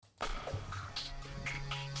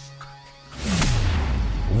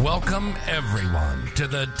Welcome, everyone, to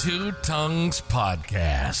the Two Tongues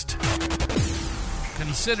Podcast.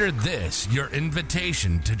 Consider this your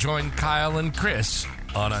invitation to join Kyle and Chris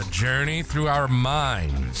on a journey through our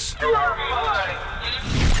minds.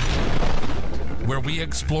 Where we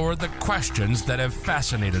explore the questions that have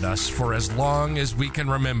fascinated us for as long as we can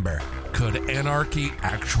remember. Could anarchy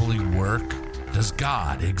actually work? Does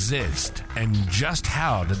God exist? And just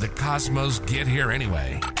how did the cosmos get here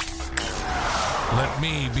anyway? Let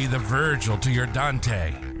me be the Virgil to your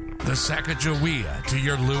Dante, the Sacagawea to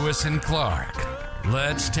your Lewis and Clark.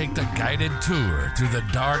 Let's take the guided tour through the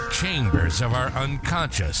dark chambers of our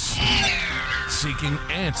unconscious, seeking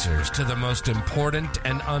answers to the most important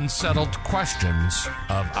and unsettled questions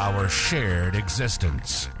of our shared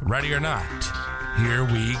existence. Ready or not, here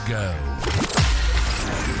we go.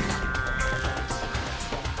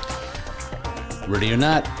 Ready or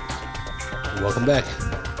not, welcome back.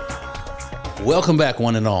 Welcome back,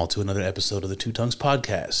 one and all, to another episode of the Two Tongues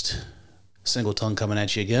Podcast. Single tongue coming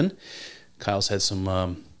at you again. Kyle's had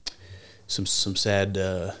some sad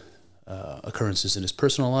occurrences in his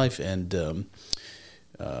personal life, and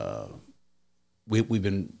we've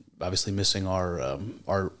been obviously missing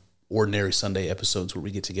our ordinary Sunday episodes where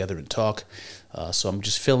we get together and talk. So I'm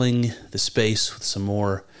just filling the space with some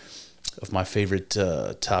more of my favorite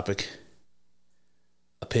topic,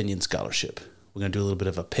 opinion scholarship. We're going to do a little bit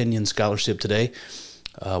of opinion scholarship today.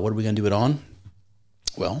 What are we going to do it on?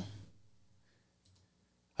 Well,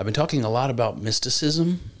 I've been talking a lot about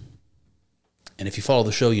mysticism, and if you follow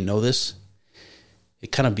the show, you know this.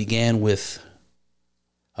 It kind of began with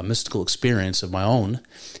a mystical experience of my own,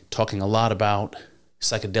 talking a lot about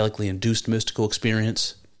psychedelically induced mystical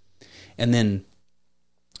experience, and then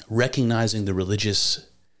recognizing the religious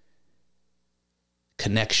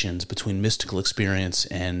connections between mystical experience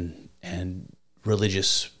and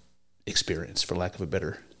religious experience, for lack of a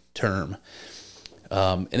better term.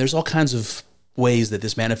 And there's all kinds of ways that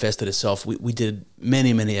this manifested itself. We did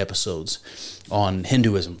many episodes on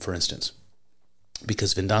Hinduism, for instance,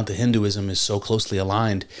 because Vedanta Hinduism is so closely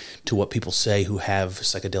aligned to what people say who have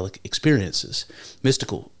psychedelic experiences,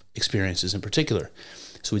 mystical experiences in particular.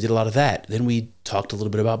 So we did a lot of that. Then we talked a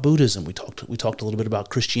little bit about Buddhism. We talked a little bit about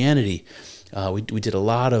Christianity. We did a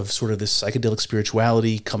lot of sort of this psychedelic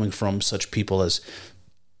spirituality coming from such people as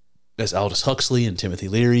Aldous Huxley and Timothy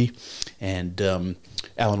Leary and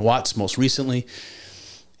Alan Watts most recently.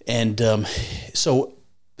 And so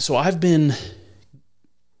I've been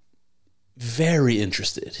very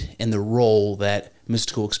interested in the role that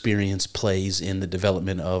mystical experience plays in the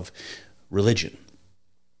development of religion.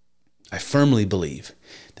 I firmly believe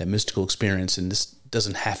that mystical experience, and this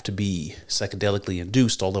doesn't have to be psychedelically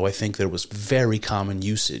induced, although I think there was very common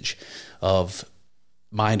usage of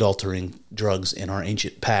mind-altering drugs in our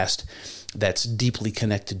ancient past that's deeply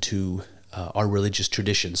connected to our religious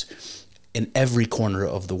traditions in every corner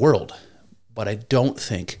of the world. But I don't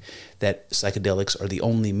think that psychedelics are the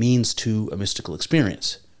only means to a mystical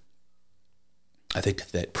experience. I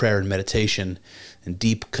think that prayer and meditation and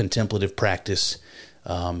deep contemplative practice,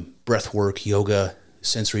 breath work, yoga,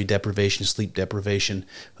 sensory deprivation, sleep deprivation,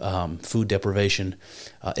 food deprivation,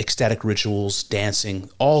 ecstatic rituals, dancing,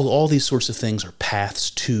 all these sorts of things are paths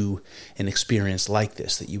to an experience like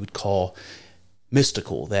this that you would call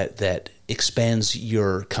mystical, that expands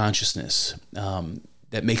your consciousness,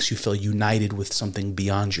 that makes you feel united with something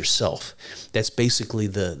beyond yourself. That's basically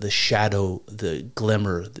the shadow, the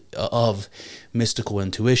glimmer of mystical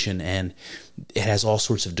intuition, and it has all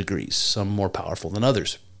sorts of degrees, some more powerful than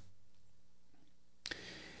others.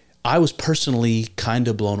 I was personally kind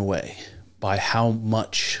of blown away by how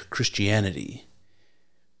much Christianity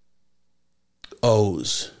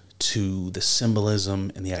owes to the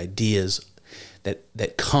symbolism and the ideas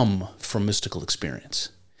that come from mystical experience.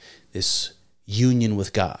 This union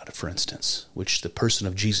with God, for instance, which the person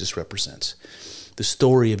of Jesus represents. The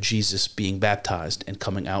story of Jesus being baptized and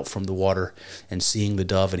coming out from the water and seeing the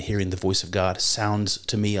dove and hearing the voice of God sounds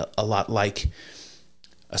to me a lot like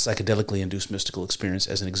a psychedelically induced mystical experience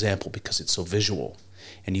as an example, because it's so visual.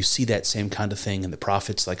 And you see that same kind of thing in the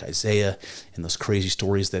prophets like Isaiah and those crazy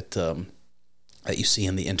stories that you see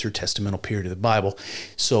in the intertestamental period of the Bible.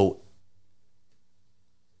 So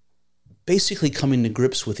basically coming to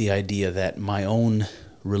grips with the idea that my own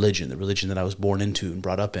religion, the religion that I was born into and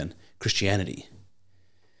brought up in, Christianity,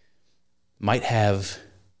 might have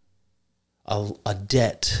a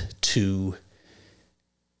debt to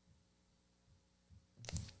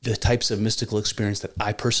the types of mystical experience that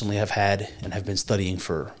I personally have had and have been studying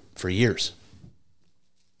for years.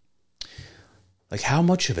 Like, how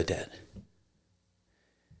much of a debt?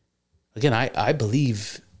 Again, I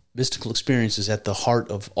believe mystical experience is at the heart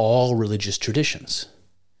of all religious traditions.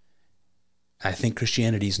 I think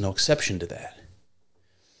Christianity is no exception to that.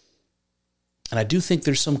 And I do think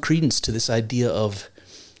there's some credence to this idea of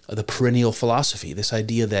the perennial philosophy, this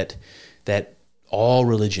idea that all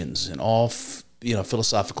religions and all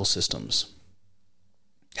philosophical systems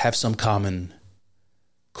have some common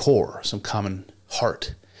core, some common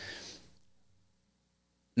heart.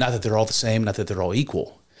 Not that they're all the same, not that they're all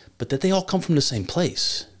equal, but that they all come from the same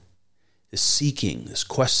place. This seeking, this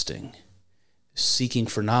questing, this seeking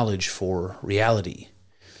for knowledge, for reality.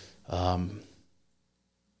 And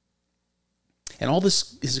all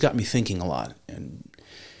this has got me thinking a lot. And,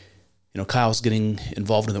 Kyle's getting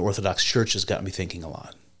involved in the Orthodox Church has got me thinking a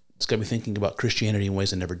lot. It's got me thinking about Christianity in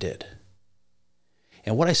ways I never did.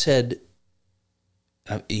 And what I said,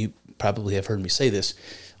 you probably have heard me say this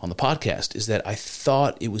on the podcast, is that I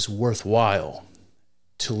thought it was worthwhile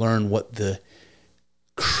to learn what the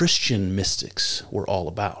Christian mystics were all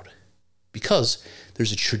about. Because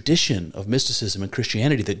there's a tradition of mysticism and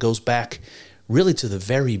Christianity that goes back really to the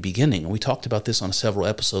very beginning. And we talked about this on several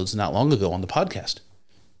episodes not long ago on the podcast.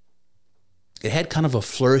 It had kind of a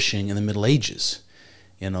flourishing in the Middle Ages.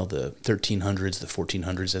 The 1300s, the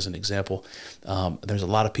 1400s as an example. There's a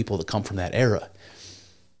lot of people that come from that era.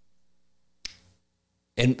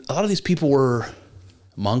 And a lot of these people were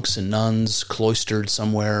monks and nuns, cloistered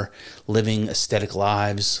somewhere, living ascetic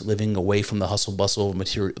lives, living away from the hustle bustle of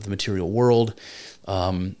the material world,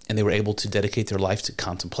 and they were able to dedicate their life to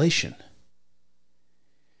contemplation.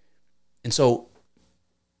 And so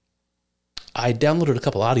I downloaded a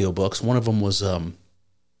couple audiobooks. One of them was a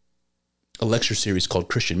lecture series called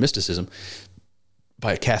Christian Mysticism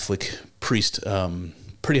by a Catholic priest,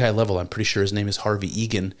 pretty high level. I'm pretty sure his name is Harvey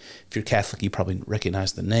Egan. If you're Catholic, you probably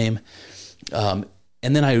recognize the name.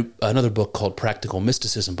 And then another book called Practical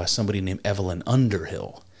Mysticism by somebody named Evelyn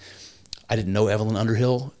Underhill. I didn't know Evelyn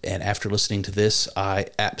Underhill, and after listening to this, I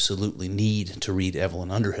absolutely need to read Evelyn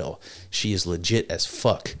Underhill. She is legit as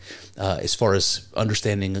fuck as far as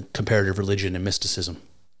understanding comparative religion and mysticism.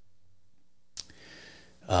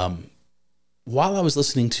 While I was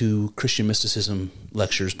listening to Christian Mysticism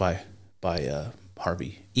lectures by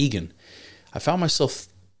Harvey Egan, I found myself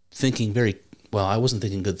thinking I wasn't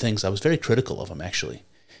thinking good things. I was very critical of him, actually.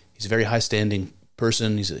 He's a very high-standing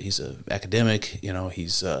person. He's an academic.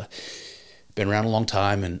 He's been around a long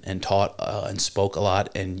time and taught and spoke a lot.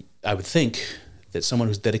 And I would think that someone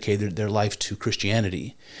who's dedicated their life to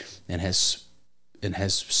Christianity and has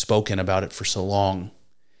spoken about it for so long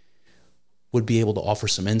would be able to offer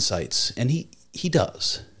some insights. And he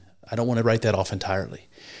does. I don't want to write that off entirely.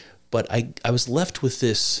 But I was left with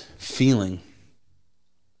this feeling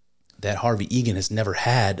that Harvey Egan has never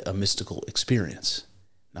had a mystical experience.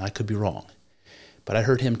 Now, I could be wrong. But I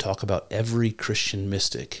heard him talk about every Christian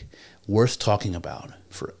mystic worth talking about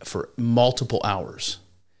for multiple hours.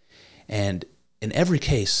 And in every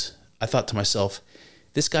case, I thought to myself,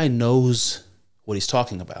 this guy knows what he's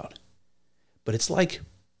talking about. But it's like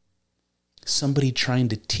somebody trying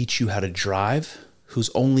to teach you how to drive who's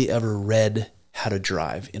only ever read how to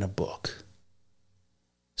drive in a book.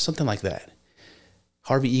 Something like that.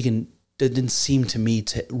 Harvey Egan didn't seem to me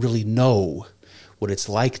to really know what it's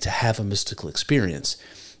like to have a mystical experience.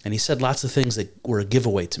 And he said lots of things that were a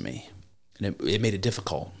giveaway to me. And it made it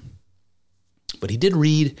difficult. But he did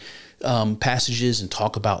read passages and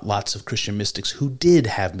talk about lots of Christian mystics who did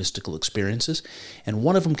have mystical experiences. And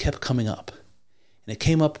one of them kept coming up. And it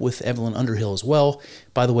came up with Evelyn Underhill as well.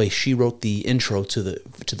 By the way, she wrote the intro to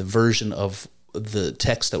the version of the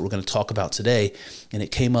text that we're going to talk about today. And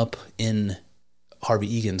it came up in Harvey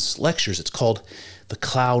Egan's lectures. It's called The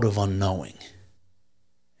Cloud of Unknowing.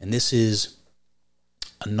 And this is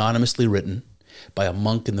anonymously written by a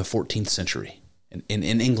monk in the 14th century in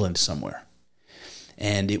England somewhere.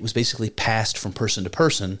 And it was basically passed from person to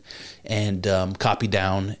person and copied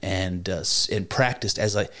down and practiced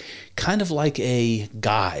as kind of like a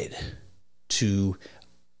guide to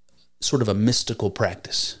sort of a mystical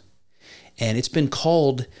practice. And it's been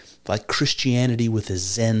called like Christianity with a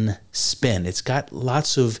Zen spin. It's got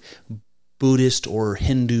lots of Buddhist or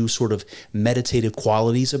Hindu sort of meditative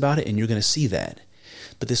qualities about it, and you're going to see that.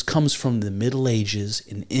 But this comes from the Middle Ages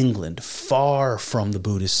in England, far from the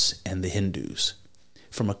Buddhists and the Hindus,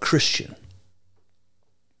 from a Christian.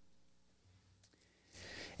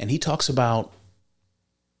 And he talks about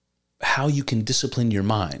how you can discipline your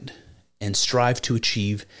mind and strive to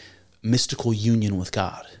achieve mystical union with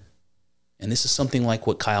God. And this is something like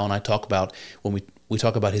what Kyle and I talk about when we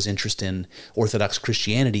talk about his interest in Orthodox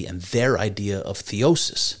Christianity and their idea of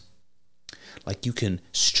theosis. Like you can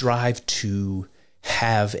strive to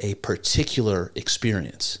have a particular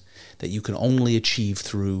experience that you can only achieve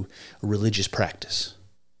through a religious practice.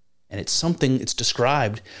 And it's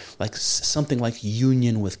described like something like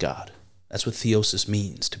union with God. That's what theosis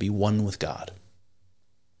means, to be one with God.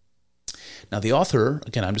 Now the author,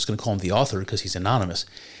 again, I'm just going to call him the author because he's anonymous,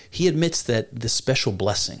 he admits that this special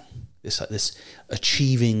blessing, this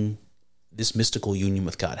achieving this mystical union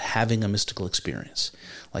with God, having a mystical experience,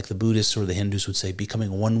 like the Buddhists or the Hindus would say,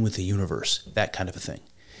 becoming one with the universe, that kind of a thing.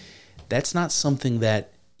 That's not something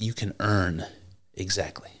that you can earn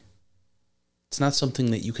exactly. It's not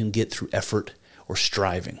something that you can get through effort or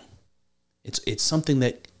striving. It's something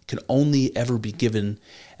that can only ever be given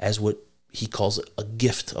as what he calls a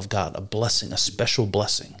gift of God, a blessing, a special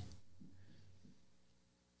blessing.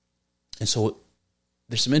 And so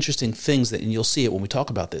there's some interesting things and you'll see it when we talk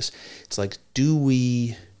about this. It's like, do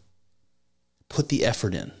we put the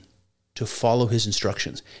effort in to follow his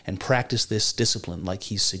instructions and practice this discipline like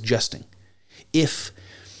he's suggesting? If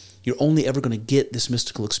you're only ever going to get this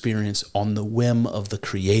mystical experience on the whim of the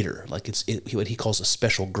Creator, like what he calls a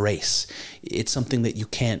special grace. It's something that you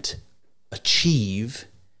can't achieve,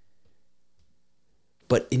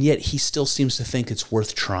 and yet he still seems to think it's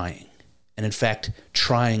worth trying. And in fact,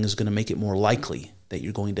 trying is going to make it more likely that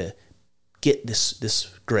you're going to get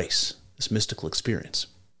this grace, this mystical experience.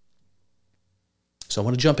 So I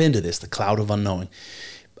want to jump into this, the Cloud of Unknowing.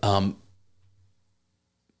 I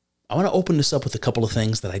want to open this up with a couple of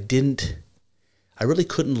things that I really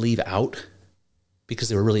couldn't leave out because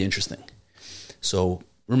they were really interesting. So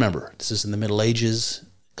remember, this is in the Middle Ages,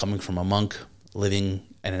 coming from a monk, living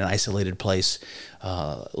in an isolated place,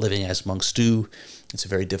 living as monks do. It's a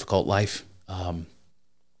very difficult life.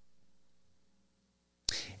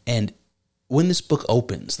 And when this book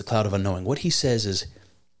opens, The Cloud of Unknowing, what he says is,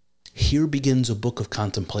 here begins a book of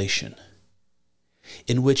contemplation,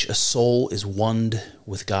 in which a soul is one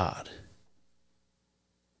with God.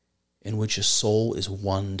 In which a soul is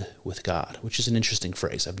one with God, which is an interesting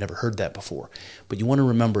phrase. I've never heard that before. But you want to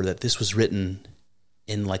remember that this was written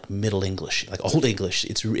in like Middle English, like Old English.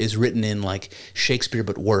 It's written in like Shakespeare,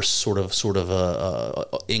 but worse, sort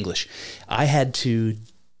of English. I had to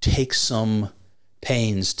take some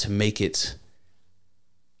pains to make it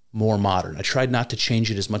more modern. I tried not to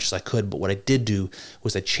change it as much as I could, but what I did do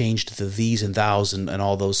was I changed the these and thous and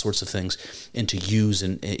all those sorts of things into yous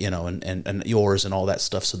and yours and all that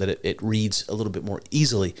stuff so that it reads a little bit more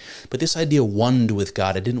easily. But this idea one with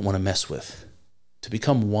God, I didn't want to mess with. To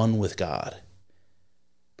become one with God.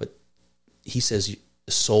 But he says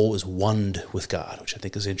the soul is one with God, which I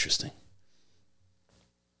think is interesting.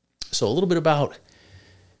 So a little bit about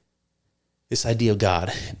this idea of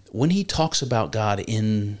God. When he talks about God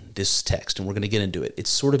in this text, and we're going to get into it, it's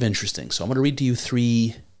sort of interesting. So I'm going to read to you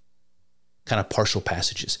three kind of partial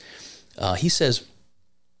passages. He says,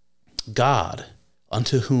 God,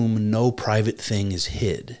 unto whom no private thing is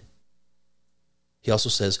hid. He also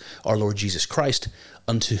says, our Lord Jesus Christ,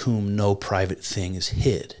 unto whom no private thing is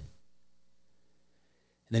hid.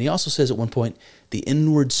 And then he also says at one point, the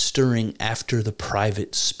inward stirring after the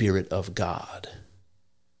private Spirit of God.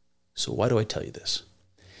 So why do I tell you this?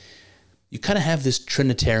 You kind of have this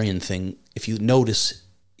Trinitarian thing. If you notice,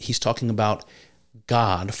 he's talking about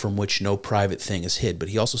God from which no private thing is hid, but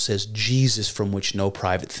he also says Jesus from which no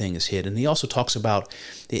private thing is hid. And he also talks about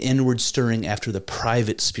the inward stirring after the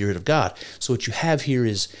private Spirit of God. So what you have here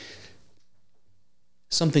is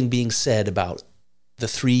something being said about the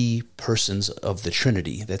three persons of the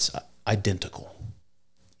Trinity that's identical.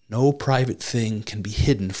 No private thing can be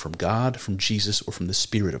hidden from God, from Jesus, or from the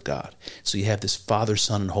Spirit of God. So you have this Father,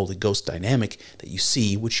 Son, and Holy Ghost dynamic that you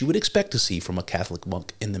see, which you would expect to see from a Catholic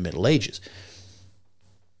monk in the Middle Ages.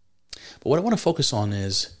 But what I want to focus on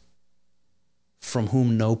is from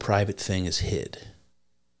whom no private thing is hid.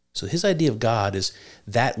 So his idea of God is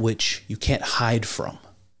that which you can't hide from,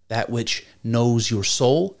 that which knows your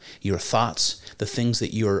soul, your thoughts, the things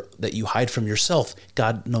that you hide from yourself.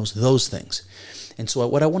 God knows those things. And so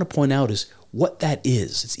what I want to point out is what that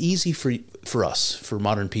is. It's easy for us, for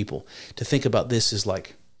modern people, to think about this as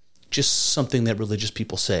like just something that religious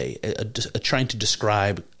people say, trying to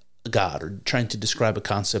describe God or trying to describe a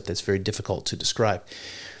concept that's very difficult to describe.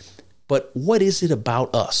 But what is it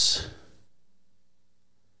about us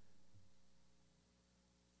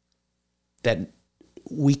that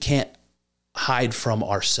we can't hide from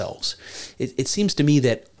ourselves? It seems to me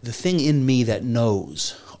that the thing in me that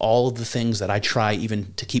knows all of the things that I try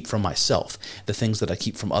even to keep from myself, the things that I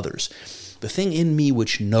keep from others, the thing in me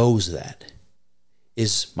which knows that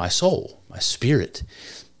is my soul, my spirit,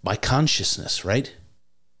 my consciousness, right?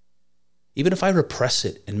 Even if I repress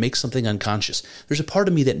it and make something unconscious, there's a part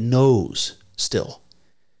of me that knows still.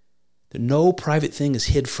 That no private thing is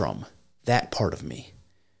hid from that part of me.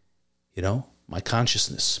 You know, my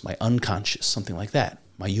consciousness, my unconscious, something like that,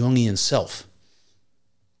 my Jungian self.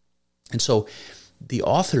 And so the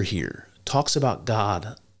author here talks about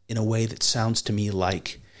God in a way that sounds to me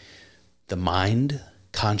like the mind,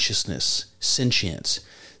 consciousness, sentience,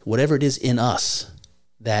 whatever it is in us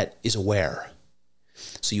that is aware.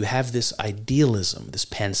 So you have this idealism, this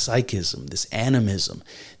panpsychism, this animism,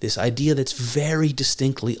 this idea that's very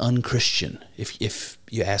distinctly unchristian, if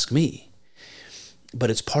you ask me. But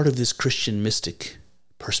it's part of this Christian mystic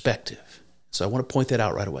perspective. So I want to point that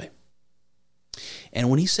out right away. And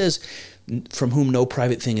when he says, from whom no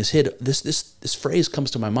private thing is hid, this phrase comes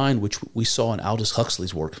to my mind, which we saw in Aldous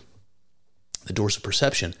Huxley's work, The Doors of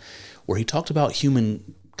Perception, where he talked about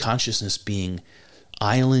human consciousness being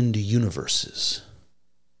island universes.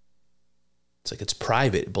 It's like it's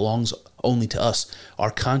private. It belongs only to us.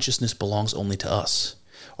 Our consciousness belongs only to us.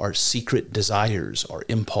 Our secret desires, our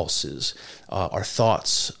impulses, our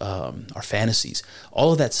thoughts, our fantasies,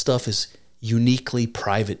 all of that stuff is uniquely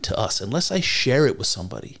private to us. Unless I share it with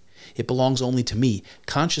somebody, it belongs only to me.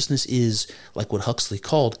 Consciousness is, like what Huxley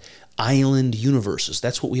called, island universes.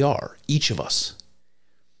 That's what we are, each of us.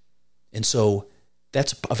 And so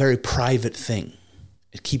that's a very private thing.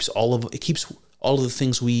 It keeps all of the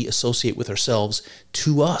things we associate with ourselves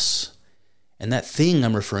to us. And that thing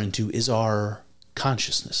I'm referring to is our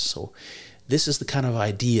consciousness. So this is the kind of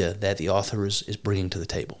idea that the author is bringing to the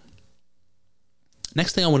table.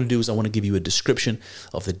 Next thing I want to do is I want to give you a description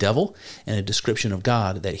of the devil and a description of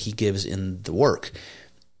God that he gives in the work.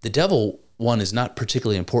 The devil one is not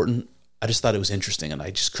particularly important. I just thought it was interesting, and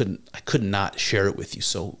I could not share it with you.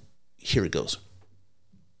 So here it goes.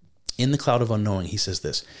 In the Cloud of Unknowing, he says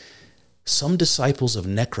this: some disciples of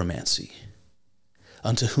necromancy,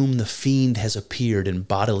 unto whom the fiend has appeared in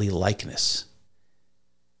bodily likeness.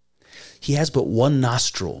 He has but one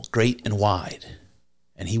nostril, great and wide,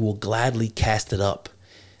 and he will gladly cast it up,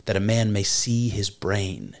 that a man may see his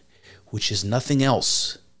brain, which is nothing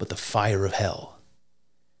else but the fire of hell.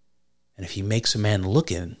 And if he makes a man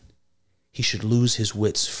look in, he should lose his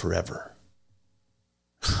wits forever.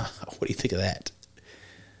 What do you think of that?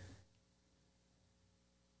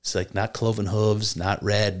 It's like not cloven hooves, not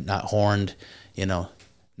red, not horned,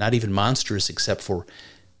 not even monstrous, except for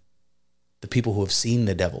the people who have seen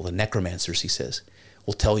the devil, the necromancers, he says,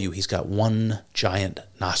 will tell you he's got one giant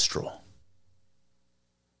nostril.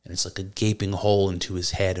 And it's like a gaping hole into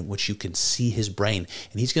his head in which you can see his brain.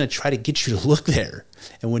 And he's going to try to get you to look there.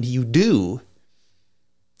 And when you do,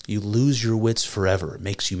 you lose your wits forever. It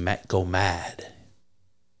makes you go mad.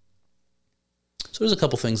 So there's a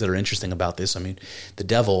couple things that are interesting about this. I mean, the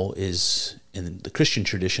devil is, in the Christian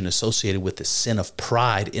tradition, associated with the sin of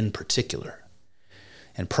pride in particular.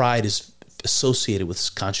 And pride is associated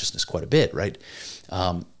with consciousness quite a bit, right?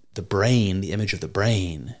 The brain, the image of the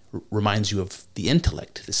brain, reminds you of the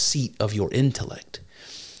intellect, the seat of your intellect.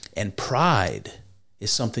 And pride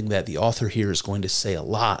is something that the author here is going to say a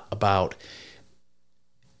lot about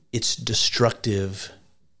its destructive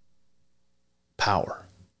power.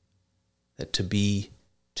 That to be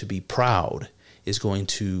proud is going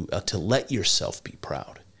to let yourself be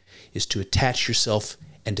proud, is to attach yourself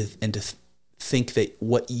and to think that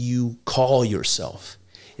what you call yourself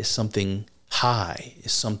is something high,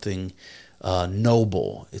 is something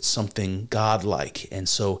noble, it's something godlike. And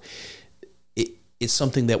so it's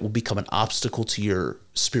something that will become an obstacle to your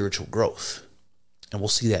spiritual growth. And we'll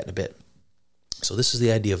see that in a bit. So this is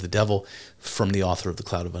the idea of the devil from the author of The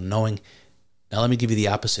Cloud of Unknowing. Now let me give you the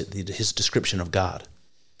opposite, his description of God.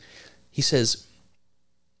 He says,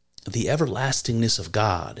 the everlastingness of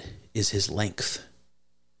God is his length.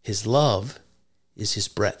 His love is his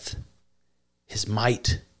breadth. His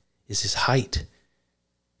might is his height.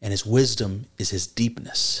 And his wisdom is his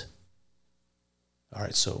deepness. All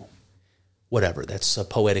right, so whatever. That's a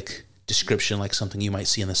poetic description, like something you might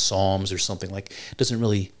see in the Psalms or something. Like, doesn't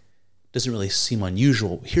really seem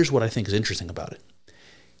unusual. Here's what I think is interesting about it.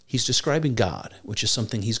 He's describing God, which is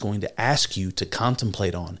something he's going to ask you to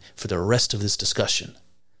contemplate on for the rest of this discussion.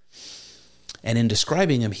 And in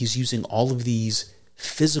describing him, he's using all of these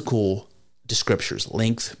physical descriptors: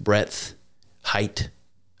 length, breadth, height,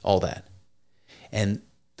 all that. And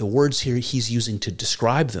the words here he's using to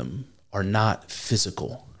describe them are not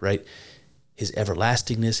physical, right? His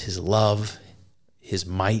everlastingness, his love, his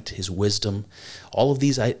might, his wisdom, all of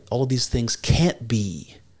these things can't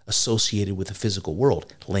be associated with the physical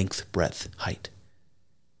world. Length, breadth, height.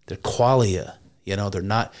 They're qualia,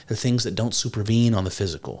 they're things that don't supervene on the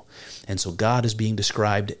physical. And so God is being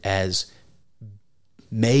described as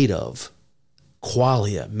made of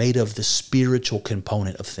qualia, made of the spiritual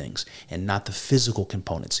component of things and not the physical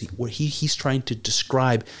components. He's trying to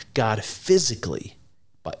describe God physically,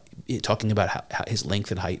 by talking about how his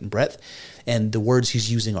length and height and breadth, and the words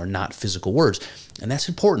he's using are not physical words. And that's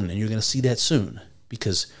important, and you're going to see that soon,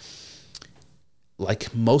 because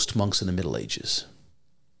like most monks in the Middle Ages,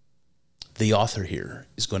 the author here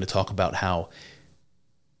is going to talk about how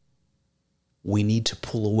we need to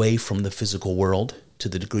pull away from the physical world to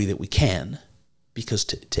the degree that we can, because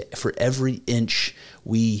for every inch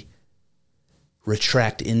we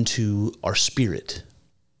retract into our spirit,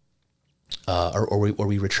 or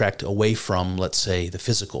we retract away from, let's say, the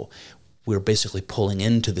physical, we're basically pulling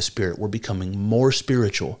into the spirit. We're becoming more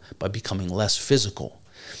spiritual by becoming less physical,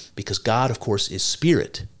 because God, of course, is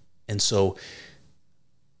spirit. And so,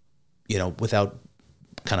 without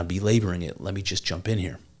kind of belaboring it, let me just jump in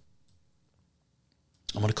here.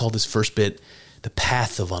 I'm going to call this first bit the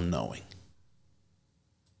path of unknowing.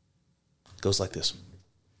 It goes like this.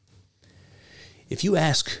 If you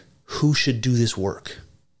ask who should do this work,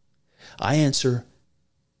 I answer,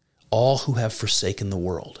 all who have forsaken the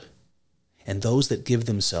world, and those that give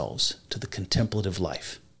themselves to the contemplative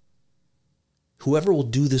life. Whoever will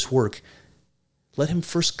do this work, let him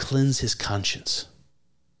first cleanse his conscience.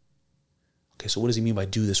 Okay, so what does he mean by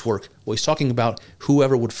do this work? Well, he's talking about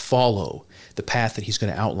whoever would follow the path that he's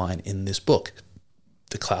going to outline in this book,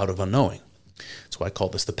 the Cloud of Unknowing. That's why I call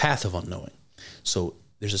this the path of unknowing. So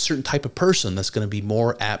there's a certain type of person that's going to be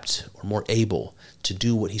more apt or more able to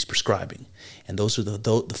do what he's prescribing. And those are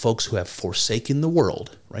the folks who have forsaken the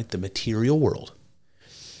world, right, the material world,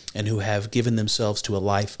 and who have given themselves to a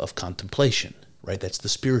life of contemplation, right? That's the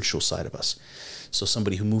spiritual side of us. So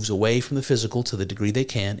somebody who moves away from the physical to the degree they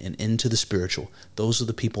can and into the spiritual, those are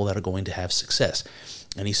the people that are going to have success.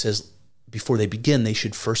 And he says before they begin, they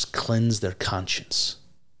should first cleanse their conscience.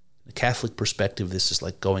 The Catholic perspective, this is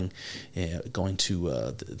like going to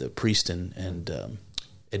the priest and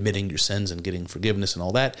admitting your sins and getting forgiveness and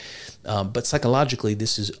all that. But psychologically,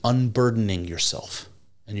 this is unburdening yourself.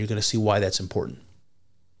 And you're going to see why that's important.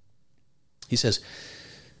 He says,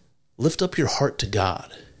 lift up your heart to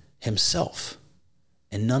God himself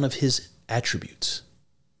and none of his attributes.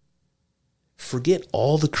 Forget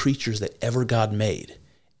all the creatures that ever God made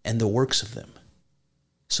and the works of them,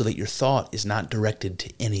 so that your thought is not directed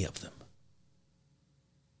to any of them.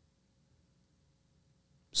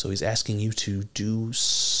 So he's asking you to do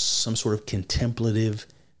some sort of contemplative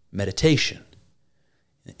meditation.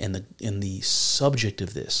 And the subject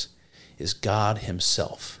of this is God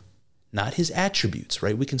himself, not his attributes,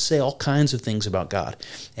 right? We can say all kinds of things about God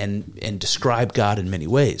and describe God in many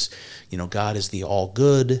ways. God is the all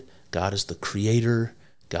good, God is the creator,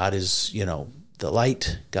 God is, the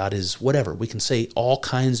light, God is whatever. We can say all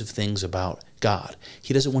kinds of things about God.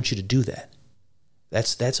 He doesn't want you to do that.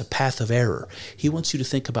 That's a path of error. He wants you to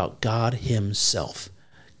think about God himself,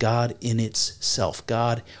 God in itself,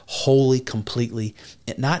 God wholly, completely,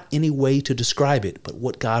 not any way to describe it, but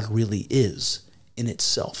what God really is in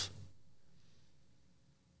itself.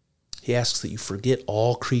 He asks that you forget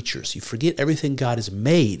all creatures. You forget everything God has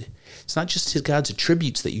made. It's not just God's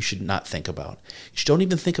attributes that you should not think about. You don't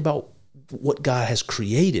even think about what God has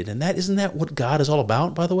created. And isn't that what God is all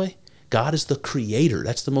about, by the way? God is the creator.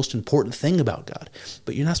 That's the most important thing about God.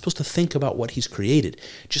 But you're not supposed to think about what he's created.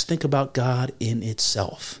 Just think about God in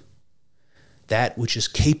itself. That which is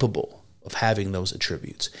capable of having those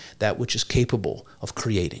attributes. That which is capable of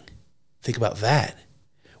creating. Think about that,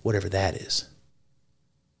 whatever that is.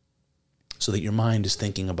 So that your mind is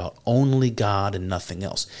thinking about only God and nothing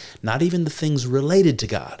else. Not even the things related to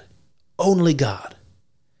God. Only God.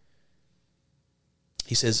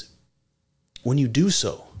 He says, when you do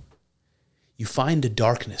so, you find a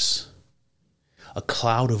darkness, a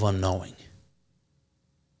cloud of unknowing.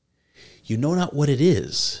 You know not what it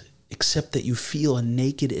is, except that you feel a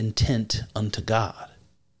naked intent unto God.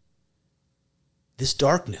 This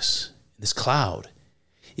darkness, this cloud,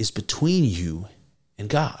 is between you and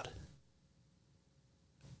God.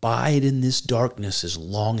 Bide in this darkness as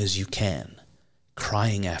long as you can,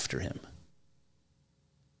 crying after him.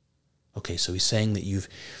 Okay, so he's saying that you've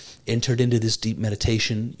entered into this deep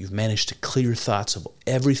meditation. You've managed to clear thoughts of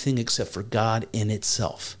everything except for God in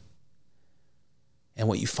itself. And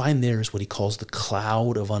what you find there is what he calls the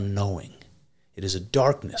cloud of unknowing. It is a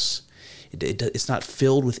darkness. It's not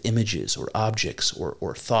filled with images or objects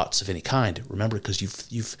or thoughts of any kind. Remember, because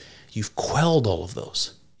you've quelled all of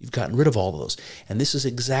those. You've gotten rid of all of those. And this is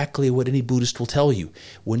exactly what any Buddhist will tell you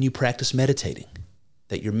when you practice meditating,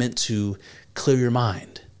 that you're meant to clear your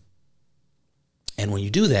mind And when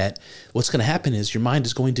you do that, what's going to happen is your mind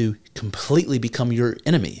is going to completely become your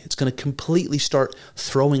enemy. It's going to completely start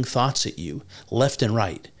throwing thoughts at you left and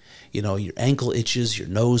right. You know, your ankle itches, your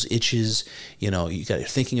nose itches, you know, you're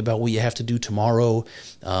thinking about what you have to do tomorrow.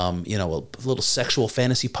 You know, a little sexual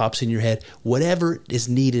fantasy pops in your head. Whatever is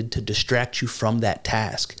needed to distract you from that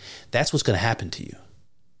task, that's what's going to happen to you.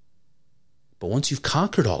 But once you've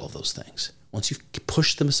conquered all of those things, once you've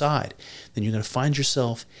pushed them aside, then you're going to find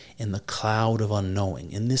yourself in the cloud of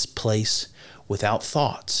unknowing, in this place without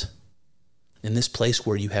thoughts, in this place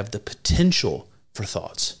where you have the potential for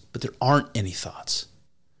thoughts, but there aren't any thoughts.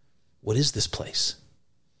 What is this place?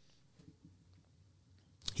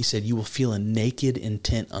 He said, you will feel a naked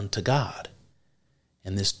intent unto God.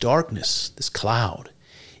 And this darkness, this cloud,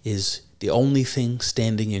 is the only thing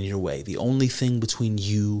standing in your way, the only thing between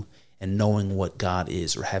you and knowing what God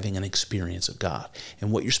is or having an experience of God.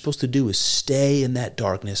 And what you're supposed to do is stay in that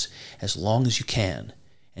darkness as long as you can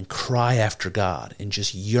and cry after God and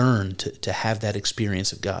just yearn to have that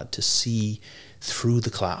experience of God, to see through the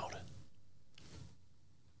cloud.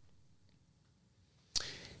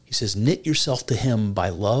 He says, knit yourself to him by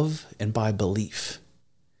love and by belief.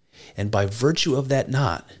 And by virtue of that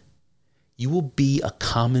knot, you will be a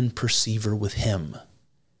common perceiver with him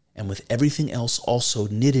and with everything else also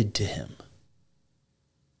knitted to him.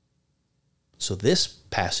 So this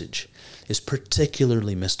passage is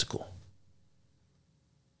particularly mystical.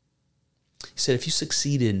 He said, if you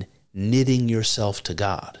succeed in knitting yourself to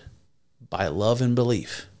God by love and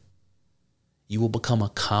belief, you will become a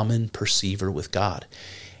common perceiver with God.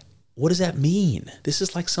 What does that mean? This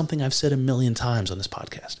is like something I've said a million times on this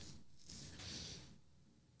podcast.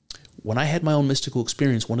 When I had my own mystical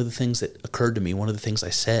experience, one of the things that occurred to me, one of the things I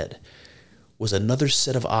said, was another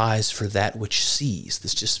set of eyes for that which sees.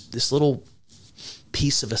 This little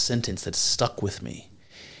piece of a sentence that stuck with me.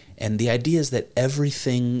 And the idea is that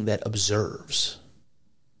everything that observes,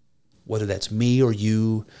 whether that's me or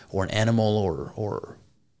you or an animal or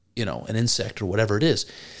you know, an insect or whatever it is,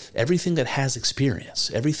 everything that has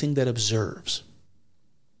experience, everything that observes,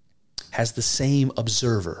 has the same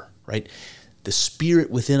observer, right? The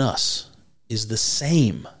spirit within us is the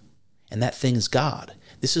same, and that thing is God.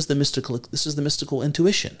 This is the mystical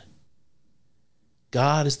intuition.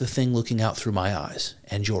 God is the thing looking out through my eyes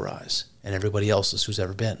and your eyes and everybody else's who's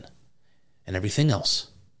ever been and everything else.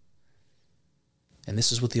 And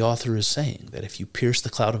this is what the author is saying, that if you pierce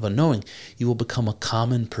the cloud of unknowing, you will become a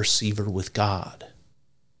common perceiver with God.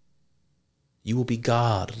 You will be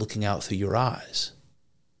God looking out through your eyes.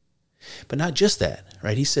 But not just that,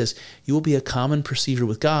 right? He says you will be a common perceiver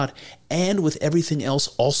with God and with everything else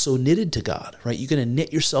also knitted to God, right? You're going to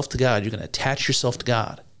knit yourself to God. You're going to attach yourself to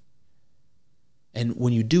God. And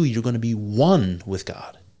when you do, you're going to be one with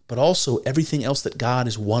God, but also everything else that God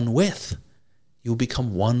is one with. You'll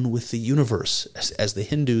become one with the universe, as the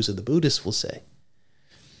Hindus and the Buddhists will say,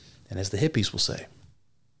 and as the hippies will say.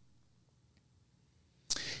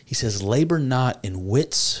 He says, labor not in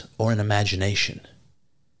wits or in imagination,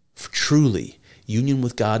 for truly union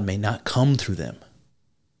with God may not come through them.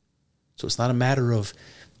 So it's not a matter of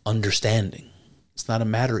understanding. It's not a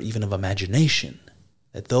matter even of imagination,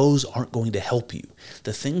 that those aren't going to help you.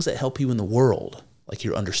 The things that help you in the world, like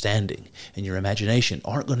your understanding and your imagination,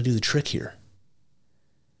 aren't going to do the trick here.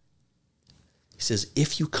 He says,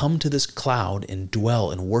 if you come to this cloud and dwell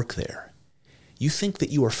and work there, you think that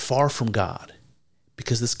you are far from God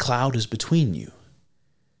because this cloud is between you.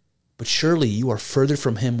 But surely you are further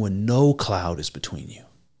from him when no cloud is between you.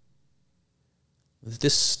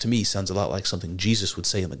 This, to me, sounds a lot like something Jesus would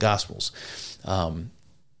say in the Gospels. And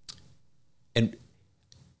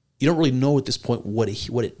you don't really know at this point what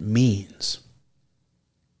it means.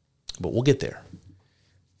 But we'll get there.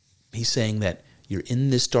 He's saying that you're in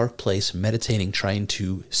this dark place, meditating, trying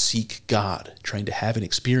to seek God, trying to have an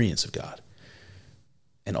experience of God.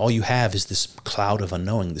 And all you have is this cloud of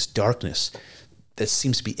unknowing, this darkness that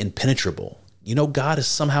seems to be impenetrable. You know God is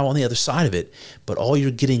somehow on the other side of it, but all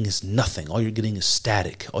you're getting is nothing. All you're getting is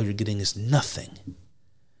static. All you're getting is nothing.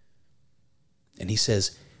 And he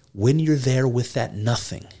says, when you're there with that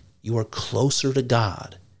nothing, you are closer to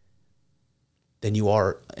God than you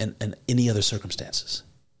are in any other circumstances.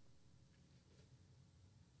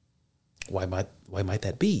 Why might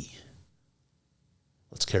that be?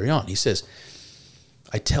 Let's carry on. He says,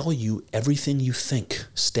 I tell you, everything you think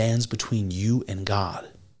stands between you and God.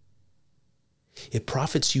 It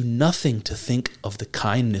profits you nothing to think of the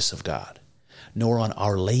kindness of God, nor on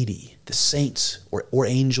Our Lady, the saints, or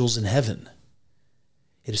angels in heaven.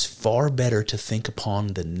 It is far better to think upon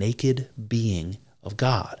the naked being of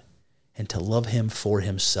God and to love him for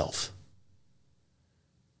himself.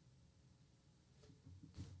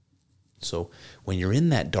 So when you're in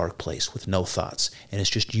that dark place with no thoughts, and it's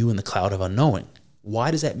just you and the cloud of unknowing,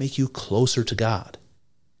 why does that make you closer to God?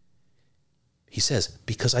 He says,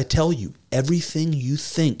 because I tell you, everything you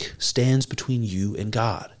think stands between you and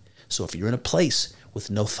God. So if you're in a place with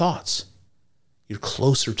no thoughts, you're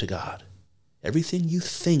closer to God. Everything you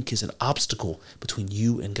think is an obstacle between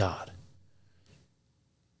you and God.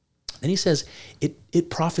 Then he says, it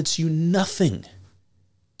profits you nothing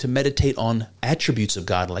to meditate on attributes of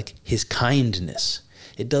God like his kindness.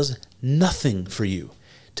 It does nothing for you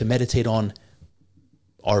to meditate on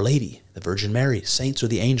Our Lady, the Virgin Mary, saints or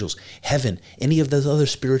the angels, heaven, any of those other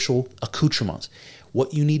spiritual accoutrements.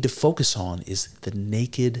 What you need to focus on is the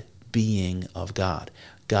naked being of God,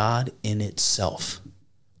 God in itself,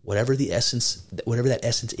 whatever that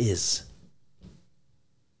essence is.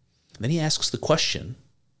 And then he asks the question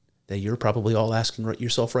that you're probably all asking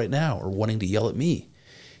yourself right now or wanting to yell at me.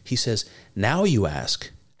 He says, now you ask,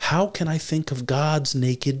 how can I think of God's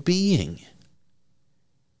naked being?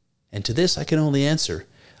 And to this I can only answer,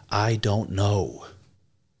 I don't know.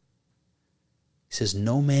 He says,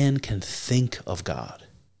 no man can think of God.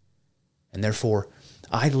 And therefore,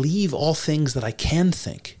 I leave all things that I can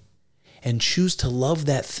think and choose to love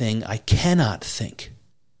that thing I cannot think.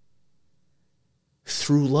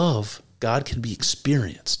 Through love, God can be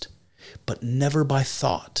experienced, but never by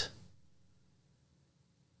thought.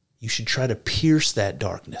 You should try to pierce that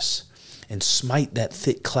darkness and smite that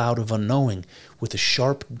thick cloud of unknowing with a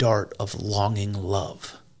sharp dart of longing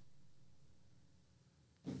love.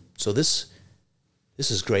 So this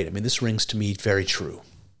is great. I mean, this rings to me very true.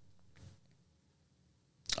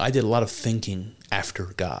 I did a lot of thinking after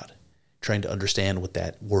God, trying to understand what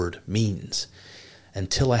that word means.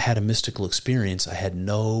 Until I had a mystical experience, I had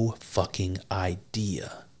no fucking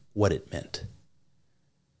idea what it meant.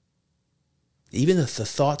 Even if the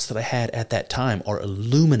thoughts that I had at that time are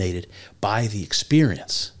illuminated by the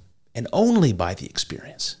experience, and only by the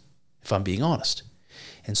experience, if I'm being honest.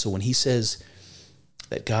 And so when he says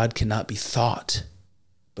that God cannot be thought,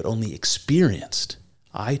 but only experienced,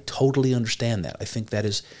 I totally understand that. I think that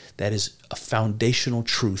is a foundational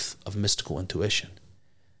truth of mystical intuition.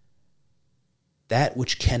 That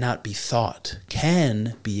which cannot be thought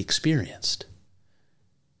can be experienced.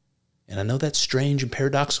 And I know that's strange and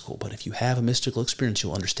paradoxical, but if you have a mystical experience,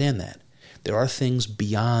 you'll understand that. There are things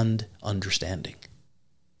beyond understanding.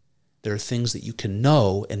 There are things that you can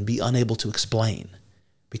know and be unable to explain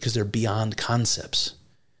because they're beyond concepts.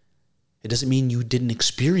 It doesn't mean you didn't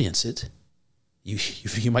experience it.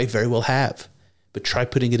 You might very well have, but try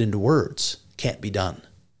putting it into words. Can't be done.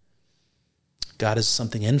 God is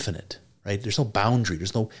something infinite, right? There's no boundary.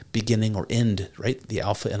 There's no beginning or end, right? The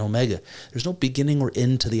Alpha and Omega. There's no beginning or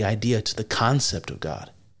end to the idea, to the concept of God.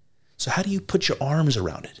 So how do you put your arms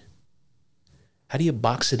around it? How do you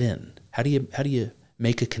box it in? How do you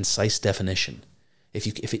make a concise definition? If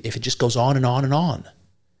it just goes on and on and on,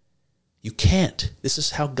 you can't. This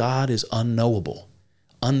is how God is unknowable,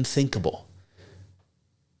 unthinkable.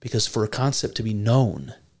 Because for a concept to be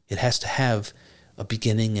known, it has to have a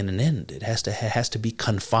beginning and an end. It has to be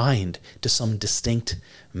confined to some distinct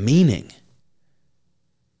meaning.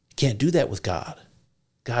 You can't do that with God.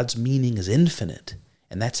 God's meaning is infinite,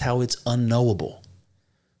 and that's how it's unknowable.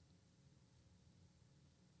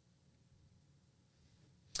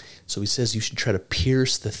 So he says you should try to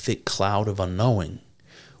pierce the thick cloud of unknowing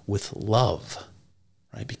with love,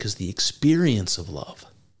 right? Because the experience of love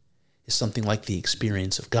is something like the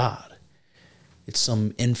experience of God. It's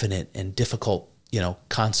some infinite and difficult,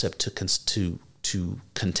 concept to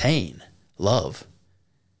contain, love.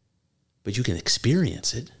 But you can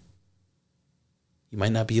experience it. You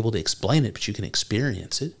might not be able to explain it, but you can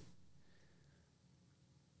experience it.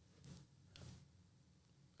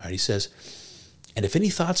 All right, he says, and if any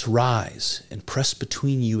thoughts rise and press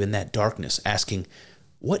between you in that darkness, asking,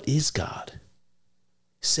 what is God?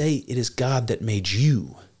 Say, it is God that made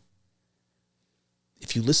you.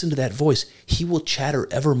 If you listen to that voice, he will chatter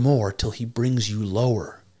evermore till he brings you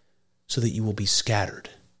lower, so that you will be scattered.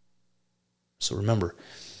 So remember,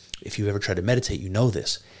 if you ever try to meditate, you know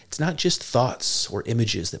this. It's not just thoughts or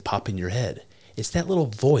images that pop in your head. It's that little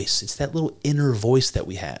voice. It's that little inner voice that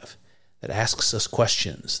we have that asks us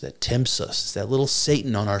questions, that tempts us. It's that little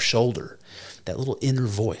Satan on our shoulder, that little inner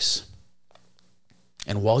voice.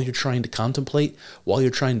 And while you're trying to contemplate, while you're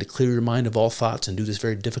trying to clear your mind of all thoughts and do this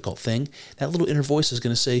very difficult thing, that little inner voice is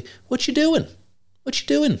going to say, what you doing? What you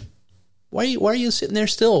doing? Why are you sitting there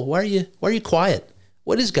still? Why are you quiet?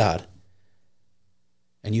 What is God?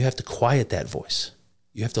 And you have to quiet that voice.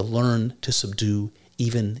 You have to learn to subdue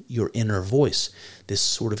even your inner voice, this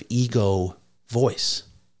sort of ego voice.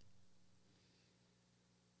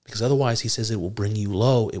 Because otherwise, he says, it will bring you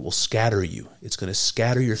low. It will scatter you. It's going to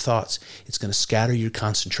scatter your thoughts. It's going to scatter your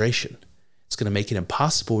concentration. It's going to make it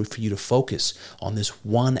impossible for you to focus on this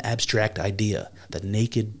one abstract idea, the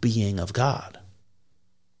naked being of God.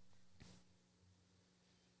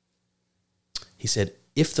 He said,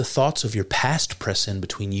 if the thoughts of your past press in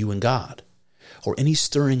between you and God, or any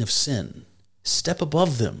stirring of sin, step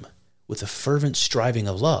above them with a fervent striving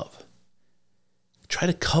of love. Try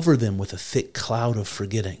to cover them with a thick cloud of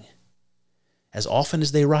forgetting. As often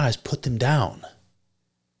as they rise, put them down.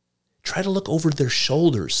 Try to look over their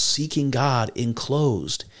shoulders, seeking God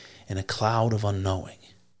enclosed in a cloud of unknowing.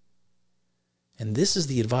 And this is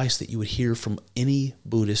the advice that you would hear from any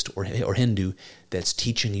Buddhist or Hindu that's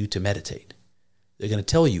teaching you to meditate. They're going to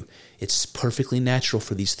tell you it's perfectly natural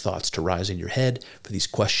for these thoughts to rise in your head, for these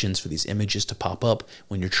questions, for these images to pop up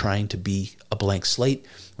when you're trying to be a blank slate,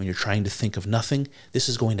 when you're trying to think of nothing. This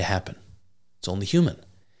is going to happen. It's only human.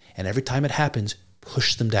 And every time it happens,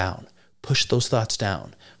 push them down. Push those thoughts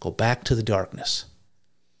down. Go back to the darkness.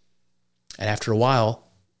 And after a while,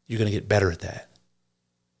 you're going to get better at that.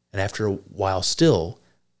 And after a while still,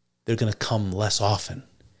 they're going to come less often.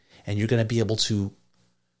 And you're going to be able to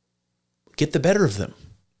get the better of them.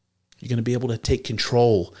 You're going to be able to take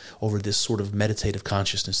control over this sort of meditative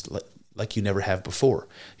consciousness like you never have before.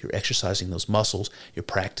 You're exercising those muscles, you're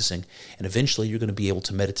practicing, and eventually you're going to be able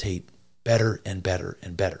to meditate better and better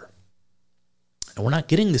and better. And we're not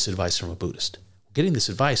getting this advice from a Buddhist. We're getting this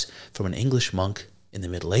advice from an English monk in the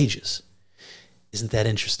Middle Ages. Isn't that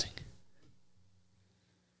interesting?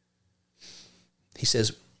 He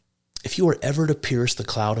says, if you are ever to pierce the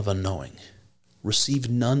cloud of unknowing, receive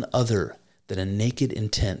none other than a naked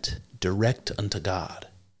intent direct unto God.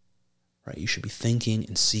 Right? You should be thinking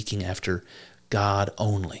and seeking after God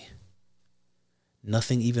only.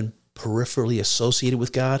 Nothing even peripherally associated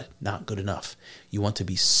with God, not good enough. You want to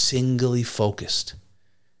be singly focused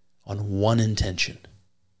on one intention.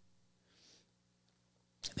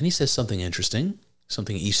 Then he says something interesting,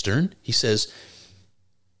 something Eastern. He says,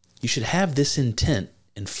 you should have this intent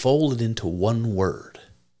and fold it into one word.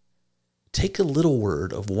 Take a little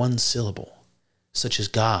word of one syllable, such as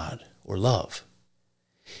God or love,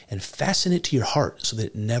 and fasten it to your heart so that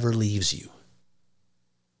it never leaves you.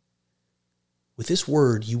 With this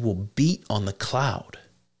word, you will beat on the cloud.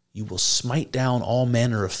 You will smite down all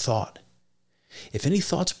manner of thought. If any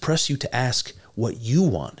thoughts press you to ask what you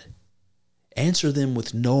want, answer them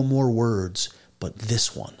with no more words but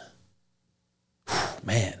this one. Whew,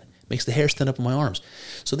 man, makes the hair stand up on my arms.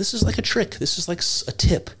 So this is like a trick. This is like a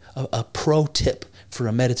tip, a pro tip for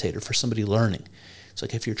a meditator, for somebody learning. It's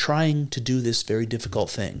like if you're trying to do this very difficult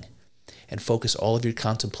thing and focus all of your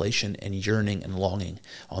contemplation and yearning and longing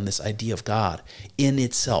on this idea of God in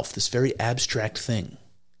itself, this very abstract thing.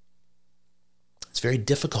 It's very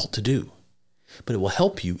difficult to do, but it will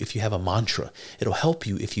help you if you have a mantra. It'll help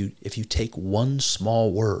you if you take one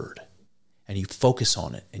small word and you focus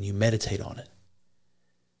on it and you meditate on it.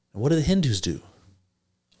 And what do the Hindus do?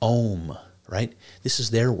 Om, right? This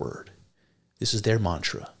is their word. This is their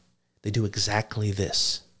mantra. They do exactly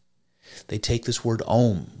this. They take this word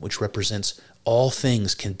Om, which represents all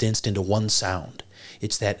things condensed into one sound.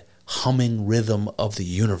 It's that humming rhythm of the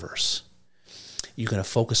universe. You're going to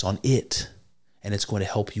focus on it, and it's going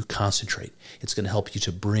to help you concentrate. It's going to help you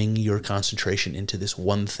to bring your concentration into this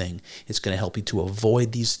one thing. It's going to help you to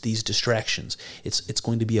avoid these distractions. It's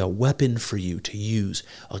going to be a weapon for you to use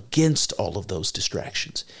against all of those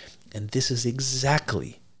distractions. And this is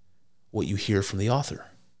exactly what you hear from the author.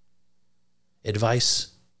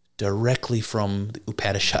 Advice directly from the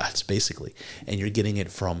Upanishads, basically. And you're getting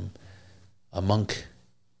it from a monk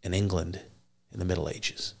in England in the Middle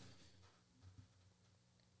Ages.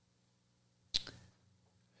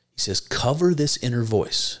 He says, cover this inner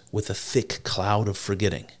voice with a thick cloud of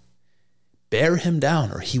forgetting. Bear him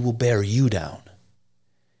down, or he will bear you down.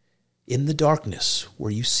 In the darkness,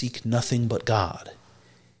 where you seek nothing but God,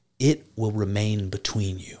 it will remain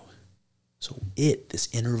between you. So this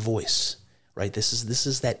inner voice, right? This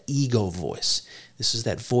is that ego voice. This is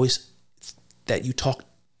that voice that you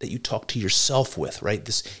talk to yourself with, right?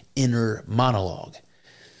 This inner monologue.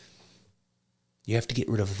 You have to get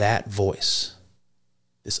rid of that voice,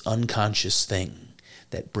 this unconscious thing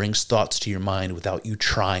that brings thoughts to your mind without you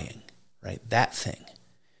trying, right? That thing.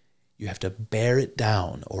 You have to bear it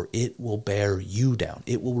down, or it will bear you down.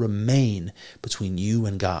 It will remain between you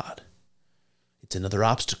and God. It's another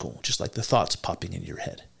obstacle, just like the thoughts popping in your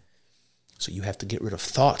head. So you have to get rid of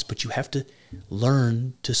thoughts, but you have to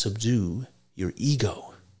learn to subdue your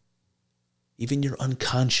ego, even your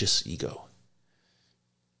unconscious ego.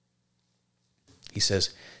 He says,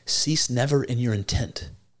 cease never in your intent,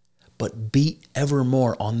 but beat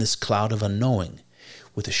evermore on this cloud of unknowing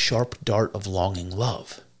with a sharp dart of longing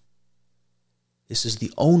love. This is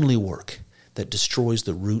the only work that destroys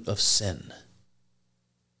the root of sin.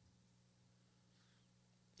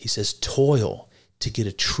 He says, toil to get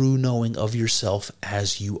a true knowing of yourself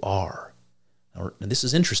as you are. And this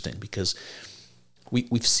is interesting because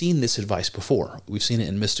we've seen this advice before. We've seen it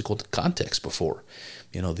in mystical context before.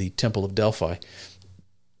 The Temple of Delphi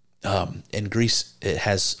in Greece, it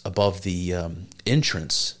has above the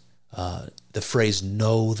entrance the phrase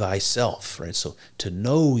 "know thyself," right? So to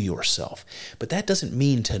know yourself. But that doesn't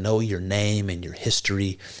mean to know your name and your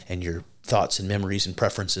history and your thoughts and memories and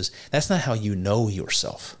preferences. That's not how you know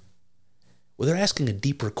yourself. Well, they're asking a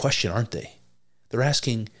deeper question, aren't they? They're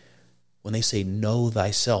asking, when they say know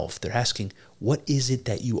thyself, they're asking, what is it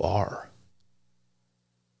that you are?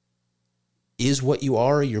 Is what you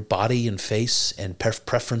are your body and face and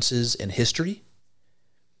preferences and history?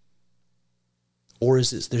 Or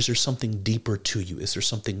is there something deeper to you? Is there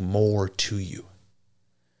something more to you?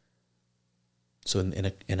 So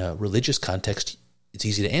in a religious context, it's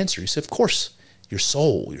easy to answer. You say, of course, your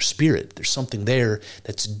soul, your spirit, there's something there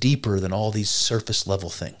that's deeper than all these surface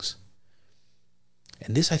level things.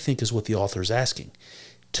 And this, I think, is what the author is asking.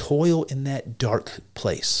 Toil in that dark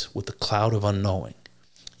place with the cloud of unknowing,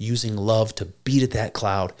 using love to beat at that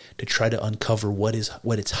cloud to try to uncover what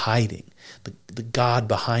it's hiding, the God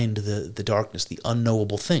behind the darkness, the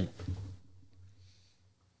unknowable thing.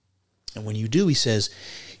 And when you do, he says,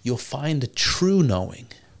 you'll find a true knowing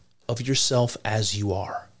of yourself as you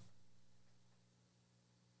are.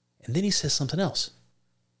 And then he says something else.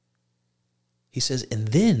 He says, and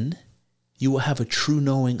then you will have a true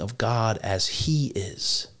knowing of God as he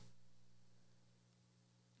is.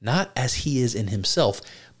 Not as he is in himself,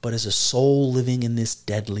 but as a soul living in this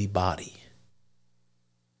deadly body.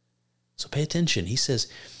 So pay attention. He says,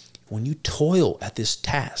 when you toil at this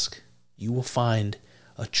task, you will find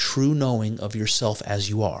a true knowing of yourself as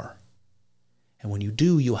you are. And when you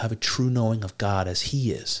do, you'll have a true knowing of God as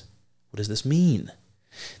he is. What does this mean?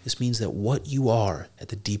 This means that what you are at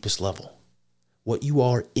the deepest level, what you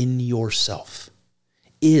are in yourself,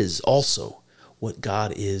 is also what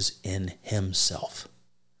God is in himself.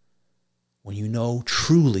 When you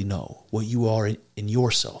truly know what you are in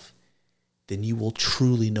yourself, then you will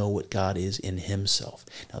truly know what God is in himself.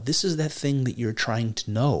 Now, this is that thing that you're trying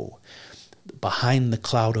to know behind the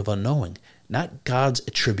cloud of unknowing. Not God's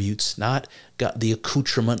attributes, not God, the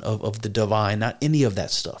accoutrement of the divine, not any of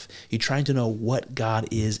that stuff. You're trying to know what God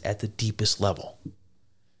is at the deepest level.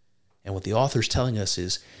 And what the author's telling us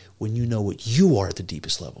is, when you know what you are at the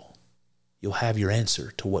deepest level, you'll have your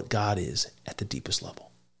answer to what God is at the deepest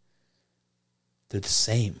level. They're the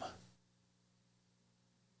same.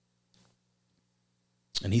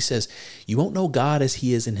 And he says, you won't know God as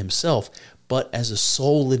he is in himself, but as a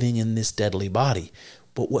soul living in this deadly body.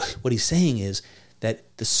 But what he's saying is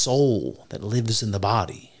that the soul that lives in the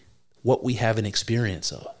body, what we have an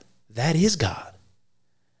experience of, that is God.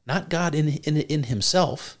 Not God in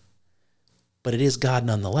himself, but it is God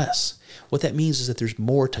nonetheless. What that means is that there's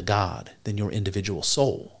more to God than your individual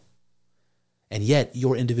soul. And yet,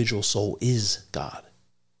 your individual soul is God.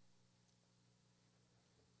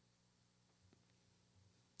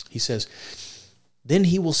 He says, then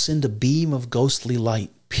he will send a beam of ghostly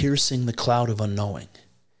light piercing the cloud of unknowing,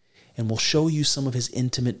 and will show you some of his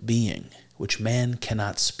intimate being, which man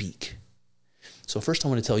cannot speak. So first I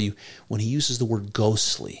want to tell you, when he uses the word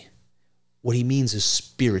ghostly, what he means is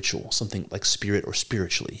spiritual, something like spirit or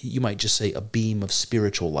spiritually. You might just say a beam of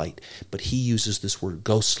spiritual light, but he uses this word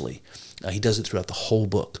ghostly. He does it throughout the whole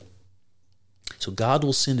book. So God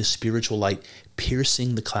will send a spiritual light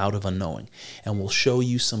piercing the cloud of unknowing, and will show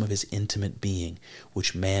you some of his intimate being,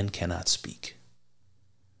 which man cannot speak.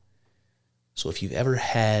 So if you've ever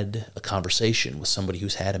had a conversation with somebody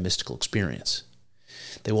who's had a mystical experience,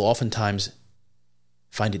 they will oftentimes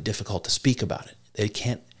find it difficult to speak about it. They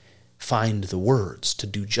can't find the words to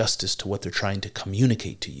do justice to what they're trying to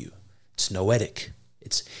communicate to you. It's noetic.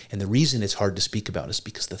 And the reason it's hard to speak about is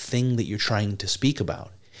because the thing that you're trying to speak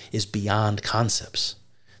about is beyond concepts.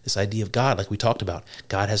 This idea of God, like we talked about,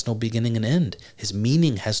 God has no beginning and end. His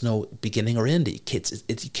meaning has no beginning or end. You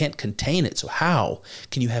can't contain it. So how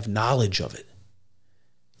can you have knowledge of it?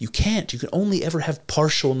 You can't. You can only ever have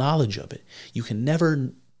partial knowledge of it. You can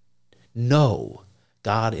never know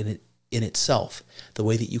God in itself the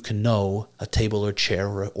way that you can know a table or a chair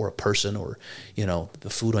or a person or, the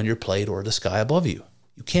food on your plate or the sky above you.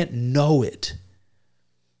 You can't know it.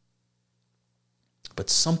 But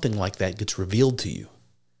something like that gets revealed to you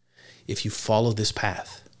if you follow this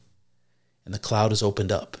path and the cloud is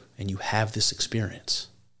opened up and you have this experience.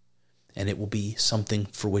 and it will be something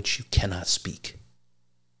for which you cannot speak.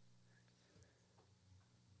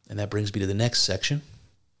 And that brings me to the next section,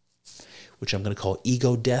 which I'm going to call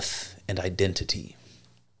ego death and identity.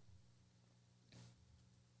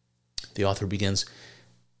 The author begins,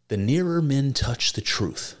 "The nearer men touch the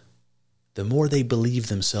truth, the more they believe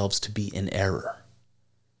themselves to be in error.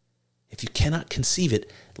 If you cannot conceive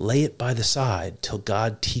it, lay it by the side till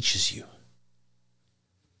God teaches you."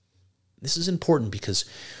 This is important because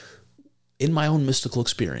in my own mystical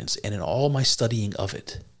experience and in all my studying of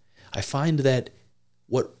it, I find that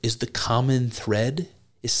what is the common thread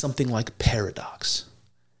is something like paradox.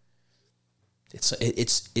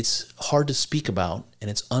 It's hard to speak about, and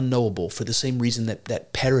it's unknowable for the same reason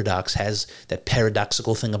that paradox has that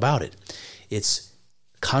paradoxical thing about it. It's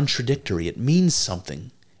contradictory. It means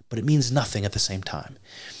something, but it means nothing at the same time.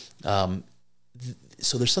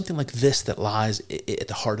 So there's something like this that lies at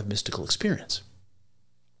the heart of mystical experience.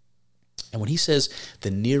 And when he says, "The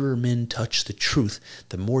nearer men touch the truth,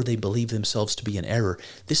 the more they believe themselves to be in error,"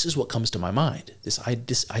 this is what comes to my mind, this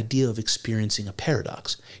idea of experiencing a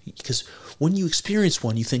paradox. Because when you experience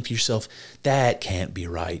one, you think to yourself, that can't be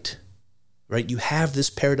right? You have this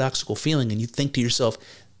paradoxical feeling, and you think to yourself,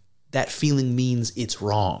 that feeling means it's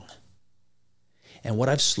wrong. And what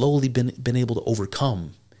I've slowly been able to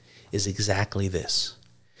overcome is exactly this.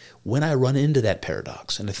 When I run into that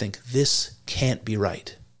paradox, and I think, this can't be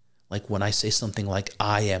right, like when I say something like,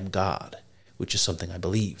 "I am God," which is something I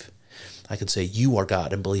believe. I could say, "You are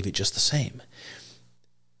God," and believe it just the same.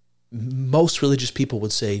 Most religious people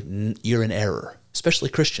would say, "You're in error," especially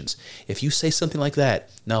Christians. If you say something like that,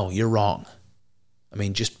 no, you're wrong. I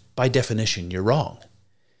mean, just by definition, you're wrong.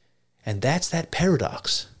 And that's that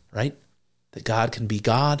paradox, right? That God can be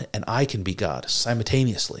God and I can be God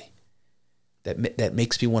simultaneously. That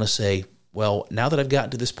makes me want to say, well, now that I've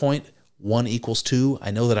gotten to this point, 1 equals 2,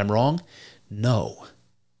 I know that I'm wrong? No.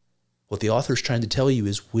 What the author is trying to tell you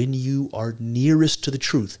is when you are nearest to the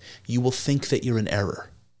truth, you will think that you're in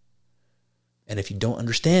error. And if you don't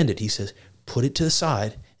understand it, he says, put it to the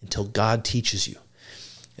side until God teaches you.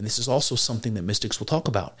 And this is also something that mystics will talk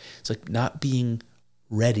about. It's like not being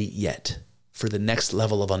ready yet for the next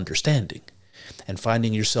level of understanding and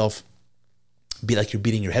finding yourself be like you're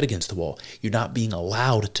beating your head against the wall. You're not being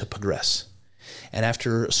allowed to progress. And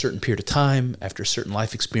after a certain period of time, after certain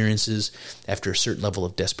life experiences, after a certain level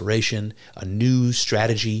of desperation, a new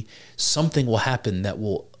strategy, something will happen that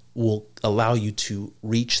will allow you to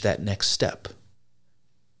reach that next step.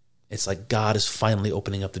 It's like God is finally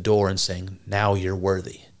opening up the door and saying, now you're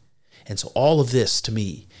worthy. And so all of this, to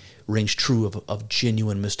me, rings true of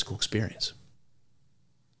genuine mystical experience.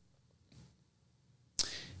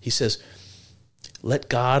 He says, let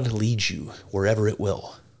God lead you wherever it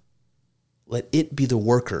will. Let it be the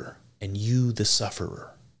worker and you the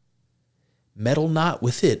sufferer. Meddle not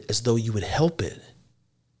with it as though you would help it.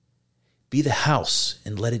 Be the house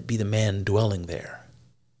and let it be the man dwelling there.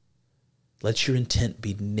 Let your intent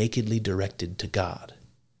be nakedly directed to God.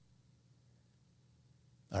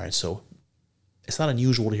 All right, so it's not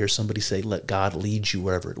unusual to hear somebody say, let God lead you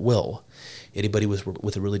wherever it will. Anybody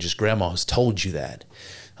with a religious grandma has told you that.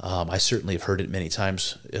 I certainly have heard it many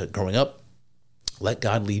times growing up. Let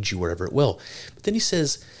God lead you wherever it will. But then he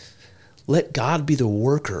says, let God be the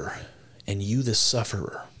worker and you the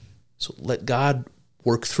sufferer. So let God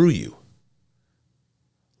work through you.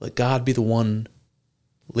 Let God be the one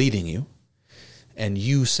leading you, and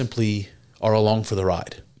you simply are along for the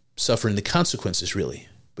ride, suffering the consequences really,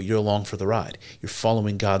 but you're along for the ride. You're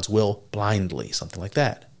following God's will blindly, something like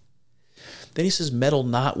that. Then he says, meddle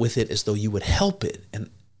not with it as though you would help it. And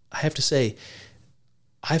I have to say,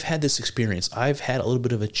 I've had this experience. I've had a little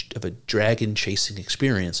bit of a dragon chasing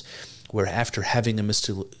experience where after having a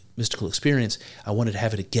mystical experience, I wanted to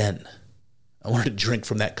have it again. I wanted to drink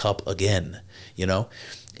from that cup again,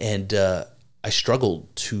 and I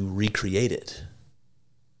struggled to recreate it.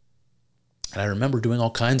 And I remember doing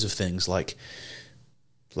all kinds of things like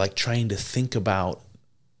trying to think about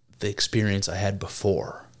the experience I had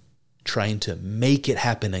before, trying to make it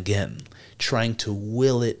happen again, trying to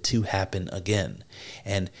will it to happen again.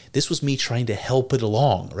 And this was me trying to help it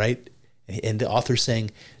along, right? And the author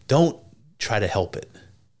saying, don't try to help it.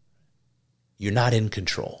 You're not in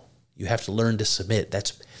control. You have to learn to submit.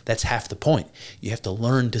 That's half the point. You have to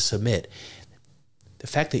learn to submit. The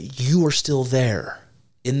fact that you are still there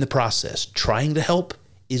in the process, trying to help,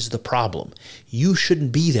 is the problem. You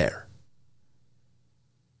shouldn't be there.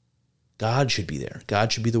 God should be there.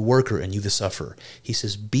 God should be the worker and you the sufferer. He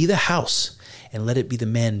says, be the house and let it be the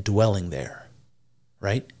man dwelling there.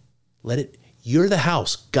 Right? You're the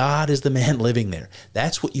house. God is the man living there.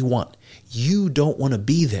 That's what you want. You don't want to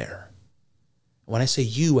be there. When I say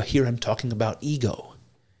you, here I'm talking about ego.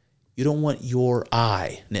 You don't want your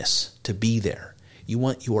I-ness to be there. You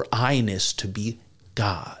want your I-ness to be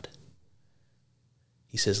God.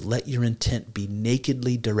 He says, let your intent be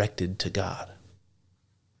nakedly directed to God.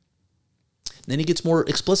 Then he gets more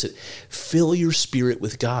explicit. Fill your spirit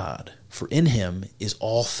with God, for in him is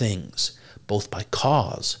all things, both by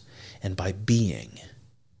cause and by being.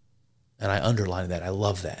 And I underline that. I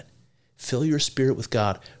love that. Fill your spirit with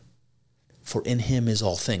God, for in him is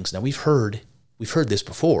all things. Now we've heard this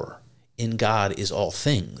before. In God is all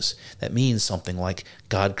things. That means something like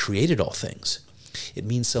God created all things. It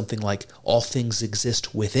means something like all things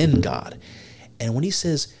exist within God. And when he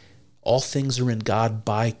says all things are in God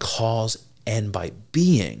by cause and by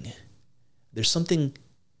being, there's something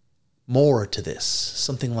more to this.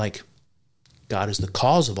 Something like God is the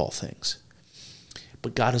cause of all things,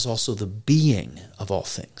 but God is also the being of all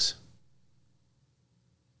things.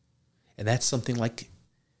 And that's something like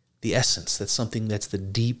the essence. That's something that's the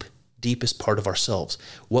deepest part of ourselves.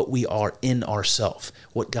 What we are in ourself.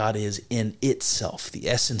 What God is in itself. The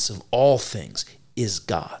essence of all things is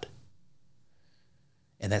God.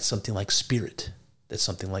 And that's something like spirit. That's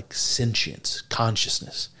something like sentience,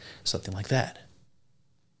 consciousness, something like that.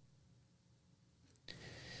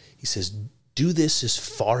 He says, do this as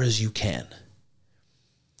far as you can,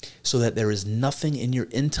 so that there is nothing in your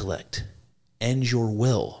intellect and your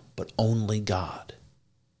will, but only God.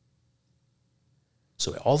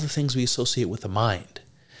 So all the things we associate with the mind,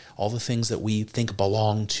 all the things that we think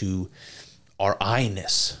belong to our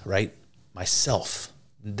I-ness, right? Myself.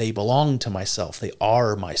 They belong to myself. They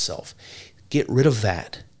are myself. Get rid of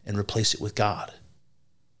that and replace it with God.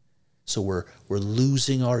 So we're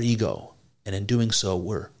losing our ego, and in doing so,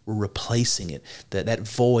 we're replacing it. That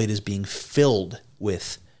void is being filled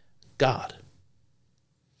with God.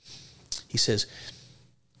 He says,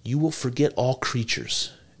 you will forget all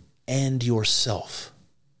creatures and yourself.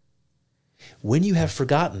 When you have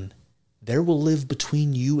forgotten, there will live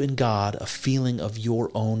between you and God a feeling of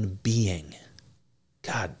your own being.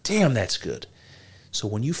 God damn, that's good. So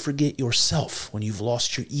when you forget yourself, when you've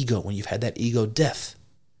lost your ego, when you've had that ego death,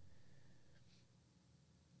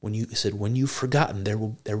 when you've forgotten,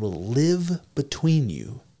 there will live between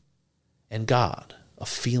you and God a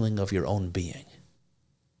feeling of your own being.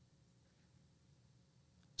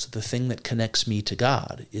 So the thing that connects me to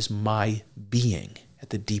God is my being at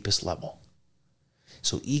the deepest level.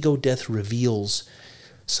 So ego death reveals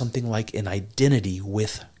something like an identity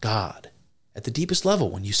with God at the deepest level.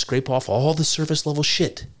 When you scrape off all the surface level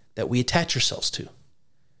shit that we attach ourselves to,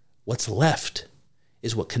 what's left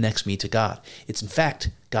is what connects me to God. It's in fact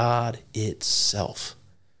God itself.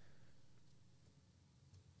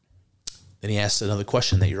 Then he asks another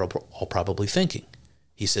question that you're all probably thinking.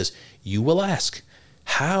 He says, you will ask,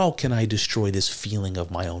 how can I destroy this feeling of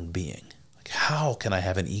my own being? Like, how can I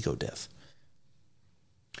have an ego death?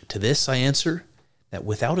 To this I answer that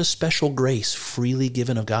without a special grace freely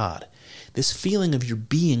given of God, this feeling of your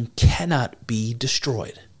being cannot be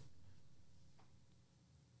destroyed.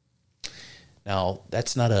 Now,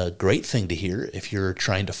 that's not a great thing to hear if you're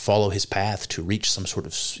trying to follow his path to reach some sort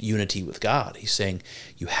of unity with God. He's saying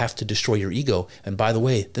you have to destroy your ego. And by the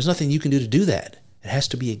way, there's nothing you can do to do that. It has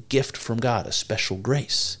to be a gift from God, a special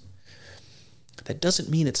grace. That doesn't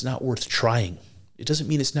mean it's not worth trying. It doesn't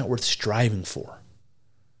mean it's not worth striving for.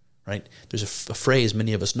 Right? There's a phrase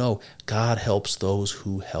many of us know, God helps those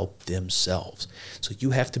who help themselves. So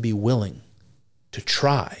you have to be willing to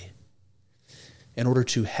try in order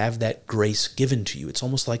to have that grace given to you. It's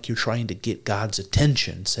almost like you're trying to get God's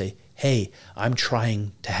attention, say, hey, I'm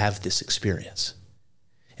trying to have this experience.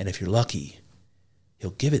 And if you're lucky,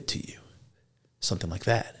 he'll give it to you. Something like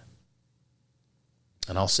that.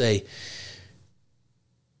 And I'll say,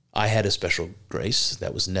 I had a special grace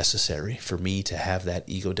that was necessary for me to have that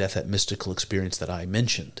ego death, that mystical experience that I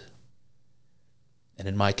mentioned. And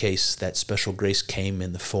in my case, that special grace came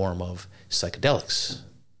in the form of psychedelics.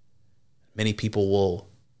 Many people will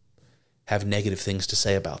have negative things to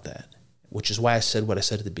say about that, which is why I said what I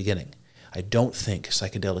said at the beginning. I don't think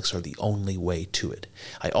psychedelics are the only way to it.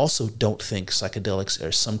 I also don't think psychedelics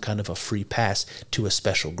are some kind of a free pass to a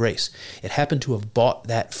special grace. It happened to have bought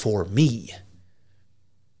that for me.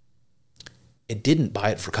 It didn't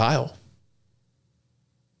buy it for Kyle.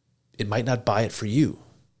 It might not buy it for you.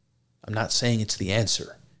 I'm not saying it's the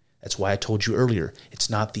answer. That's why I told you earlier, it's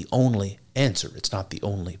not the only answer. It's not the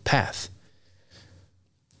only path.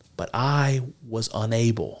 But I was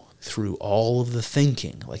unable, through all of the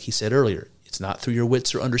thinking, like he said earlier, it's not through your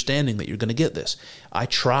wits or understanding that you're going to get this. I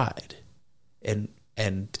tried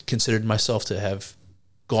and considered myself to have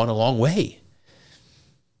gone a long way.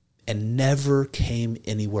 and never came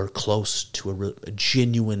anywhere close to a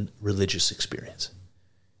genuine religious experience.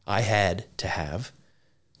 I had to have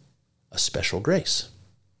a special grace,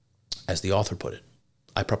 as the author put it.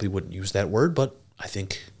 I probably wouldn't use that word, but I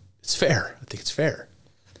think it's fair. I think it's fair.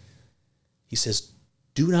 He says,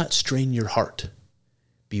 do not strain your heart.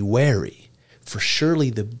 Be wary, for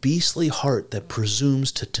surely the beastly heart that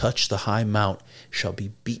presumes to touch the high mount shall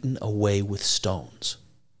be beaten away with stones.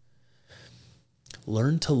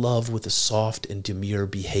 Learn to love with a soft and demure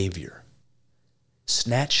behavior.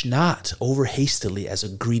 Snatch not over hastily as a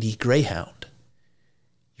greedy greyhound.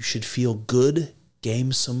 You should feel good,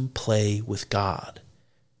 gamesome play with God,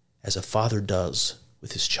 as a father does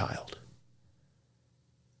with his child.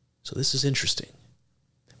 So this is interesting.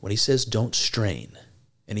 When he says don't strain,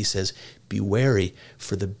 and he says be wary,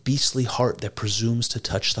 for the beastly heart that presumes to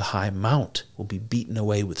touch the high mount will be beaten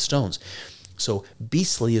away with stones. So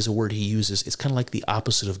beastly is a word he uses. It's kind of like the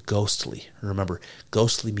opposite of ghostly. Remember,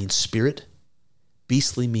 ghostly means spirit.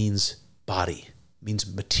 Beastly means body, means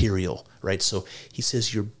material, right? So he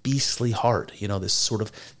says your beastly heart, this sort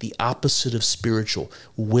of the opposite of spiritual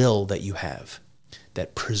will that you have,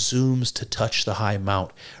 that presumes to touch the high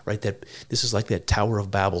mount, right? That this is like that Tower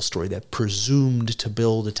of Babel story, that presumed to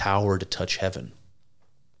build a tower to touch heaven.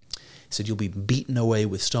 He said you'll be beaten away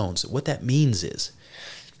with stones. What that means is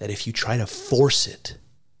that if you try to force it,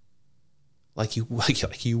 like you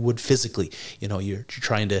would physically, you're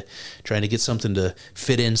trying to get something to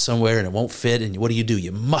fit in somewhere and it won't fit, and what do?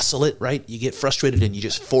 You muscle it, right? You get frustrated and you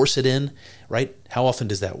just force it in, right? How often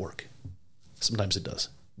does that work? Sometimes it does,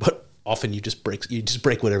 but often you just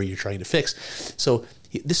break whatever you're trying to fix. So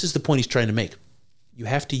this is the point he's trying to make. You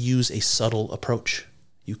have to use a subtle approach.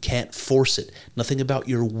 You can't force it. Nothing about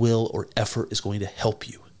your will or effort is going to help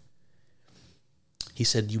you. He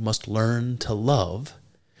said you must learn to love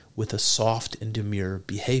with a soft and demure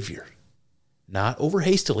behavior, not over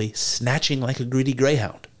hastily snatching like a greedy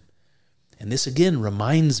greyhound. And this again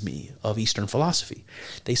reminds me of Eastern philosophy.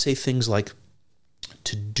 They say things like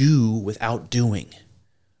to do without doing,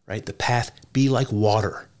 right? The path be like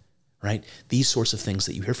water, right? These sorts of things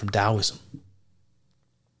that you hear from Taoism.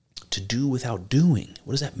 To do without doing.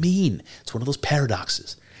 What does that mean? It's one of those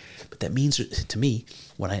paradoxes. But that means, to me,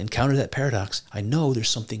 when I encounter that paradox, I know there's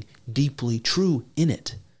something deeply true in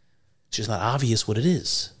it. It's just not obvious what it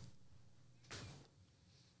is.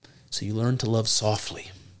 So you learn to love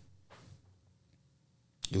softly.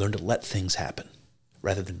 You learn to let things happen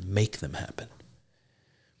rather than make them happen.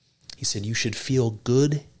 He said you should feel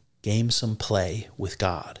good, gamesome play with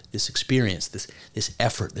God. This experience, this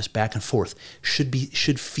effort, this back and forth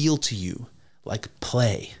should feel to you like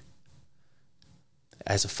play,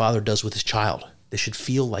 as a father does with his child. They should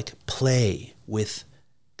feel like play with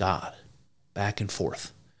God, back and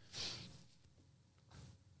forth.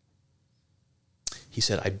 He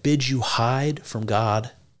said, I bid you hide from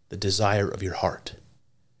God the desire of your heart,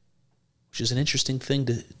 which is an interesting thing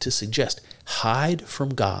to suggest. Hide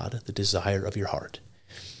from God the desire of your heart.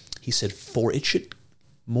 He said, for it should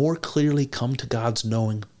more clearly come to God's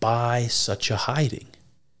knowing by such a hiding.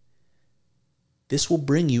 This will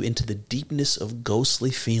bring you into the deepness of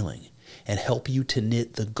ghostly feeling and help you to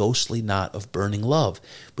knit the ghostly knot of burning love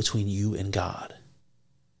between you and God.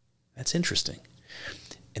 That's interesting.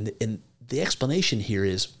 And the explanation here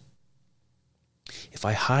is, if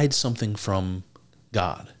I hide something from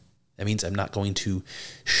God, that means I'm not going to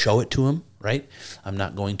show it to him, right? I'm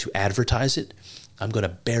not going to advertise it. I'm going to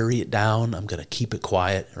bury it down. I'm going to keep it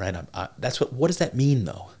quiet, right? What does that mean,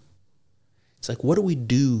 though? It's like, what do we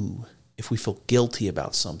do if we feel guilty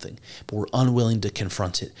about something, but we're unwilling to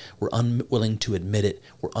confront it, we're unwilling to admit it,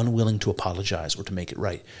 we're unwilling to apologize or to make it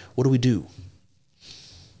right? What do?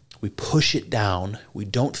 We push it down, we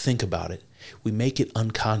don't think about it, we make it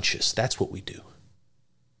unconscious. That's what we do.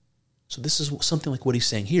 So this is something like what he's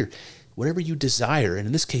saying here. Whatever you desire, and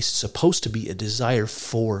in this case it's supposed to be a desire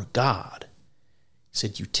for God. He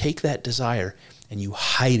said you take that desire and you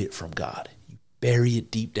hide it from God. You bury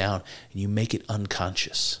it deep down and you make it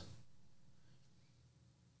unconscious.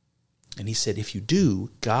 And he said, if you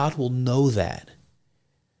do, God will know that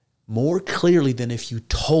more clearly than if you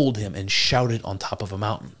told him and shouted on top of a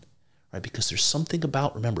mountain, right? Because there's something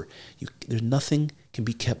about, remember, there's nothing can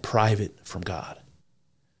be kept private from God.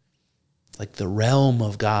 Like the realm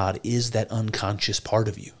of God is that unconscious part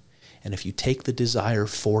of you. And if you take the desire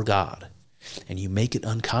for God and you make it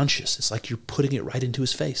unconscious, it's like you're putting it right into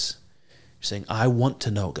his face. You're saying, I want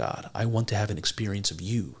to know God. I want to have an experience of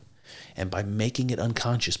you. And by making it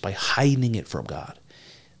unconscious, by hiding it from God,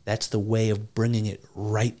 that's the way of bringing it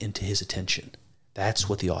right into his attention. That's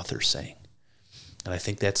what the author's saying. And I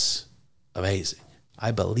think that's amazing.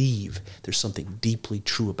 I believe there's something deeply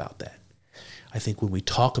true about that. I think when we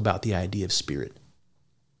talk about the idea of spirit,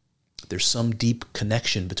 there's some deep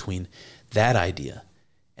connection between that idea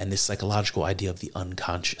and this psychological idea of the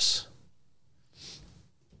unconscious.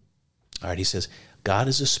 All right, he says, God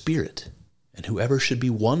is a spirit, and whoever should be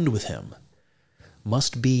one with him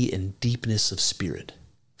must be in deepness of spirit,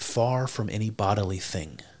 far from any bodily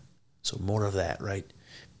thing. So more of that, right?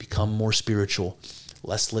 Become more spiritual,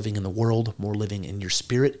 less living in the world, more living in your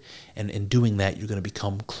spirit. And in doing that, you're going to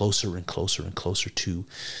become closer and closer and closer to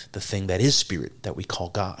the thing that is spirit, that we call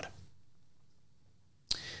God.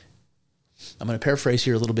 I'm going to paraphrase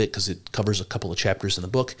here a little bit because it covers a couple of chapters in the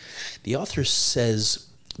book. The author says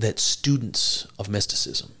that students of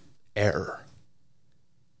mysticism err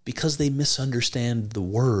because they misunderstand the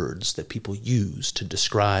words that people use to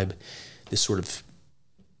describe this sort of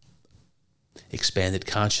expanded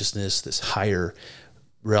consciousness, this higher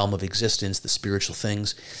realm of existence, the spiritual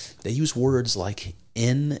things. They use words like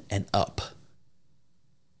in and up,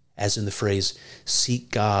 as in the phrase, seek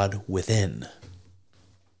God within,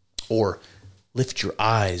 or lift your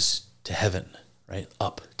eyes to heaven, right?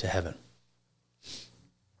 Up to heaven.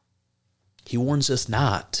 He warns us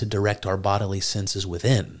not to direct our bodily senses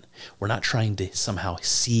within. We're not trying to somehow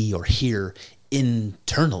see or hear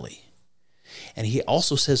internally. And he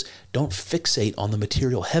also says, don't fixate on the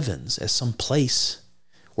material heavens as some place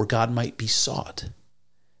where God might be sought.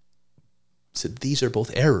 So these are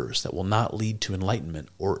both errors that will not lead to enlightenment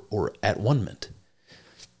or at-one-ment.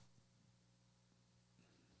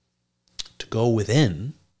 To go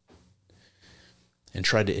within and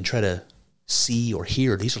try to see or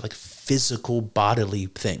hear, these are like physical bodily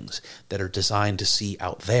things that are designed to see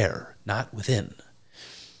out there, not within.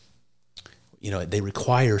 They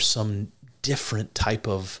require some different type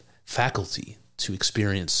of faculty to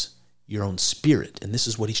experience your own spirit. And this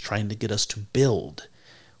is what he's trying to get us to build.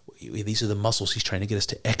 These are the muscles he's trying to get us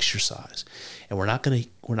to exercise. And we're not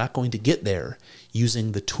going to get there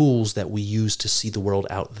using the tools that we use to see the world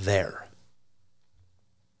out there.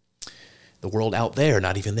 The world out there,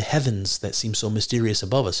 not even the heavens that seem so mysterious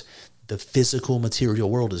above us. The physical material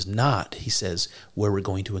world is not, he says, where we're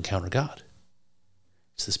going to encounter God.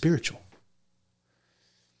 It's the spiritual.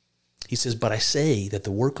 He says, but I say that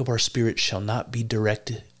the work of our spirit shall not be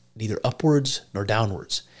directed neither upwards nor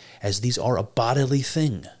downwards, as these are a bodily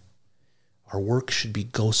thing. Our work should be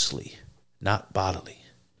ghostly, not bodily.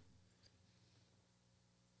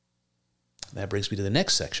 That brings me to the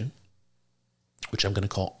next section, which I'm going to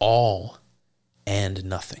call all and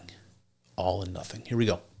nothing. All and nothing. Here we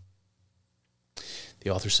go. The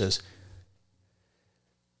author says,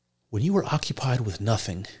 when you are occupied with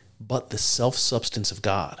nothing but the self-substance of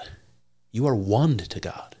God, you are one to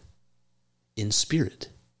God in spirit.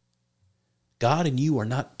 God and you are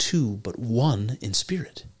not two, but one in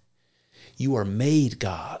spirit. You are made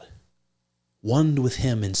God, one with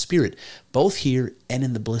him in spirit, both here and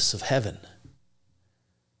in the bliss of heaven.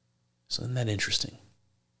 So isn't that interesting?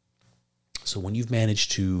 So when you've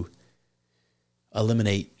managed to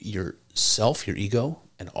eliminate yourself, your ego,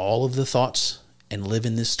 and all of the thoughts, and live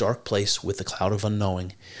in this dark place with the cloud of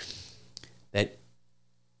unknowing,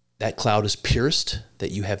 that cloud is pierced,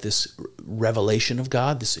 that you have this revelation of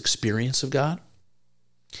God, this experience of God.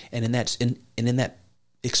 And in that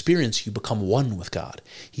experience, you become one with God.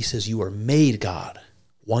 He says you are made God,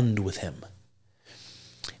 one with him.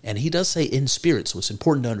 And he does say in spirit, so it's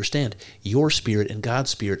important to understand your spirit and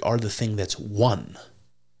God's spirit are the thing that's one.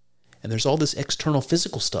 And there's all this external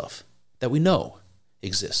physical stuff that we know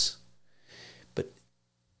exists. But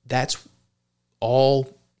that's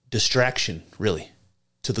all distraction, really,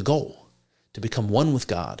 to the goal. To become one with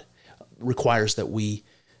God requires that we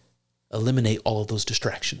eliminate all of those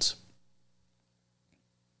distractions.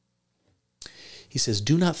 He says,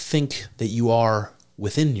 do not think that you are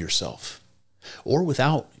within yourself, or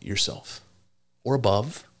without yourself, or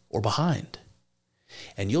above, or behind.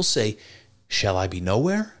 And you'll say, shall I be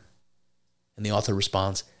nowhere? And the author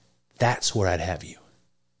responds, that's where I'd have you.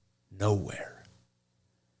 Nowhere.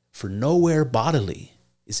 For nowhere bodily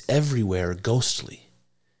is everywhere ghostly.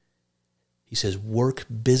 He says, work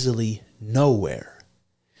busily nowhere,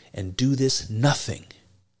 and do this nothing,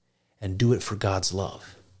 and do it for God's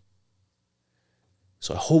love.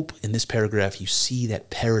 So I hope in this paragraph you see that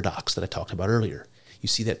paradox that I talked about earlier. You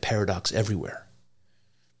see that paradox everywhere.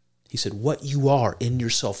 He said, what you are in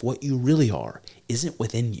yourself, what you really are, isn't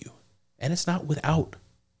within you. And it's not without.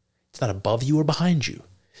 It's not above you or behind you.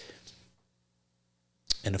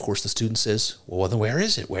 And of course the student says, well, then where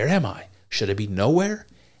is it? Where am I? Should I be nowhere?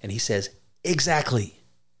 And he says, exactly.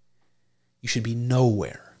 You should be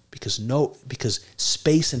nowhere. because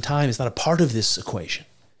space and time is not a part of this equation.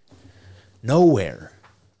 Nowhere,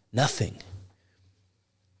 nothing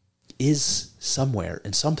is somewhere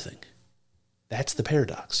and something. That's the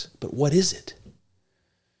paradox. But what is it?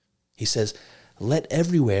 He says, let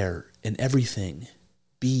everywhere and everything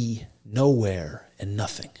be nowhere and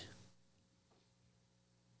nothing.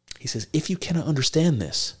 He says, if you cannot understand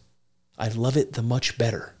this, I love it the much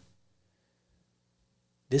better.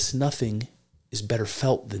 This nothing is better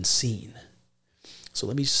felt than seen. So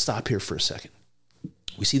let me stop here for a second.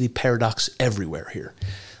 We see the paradox everywhere here.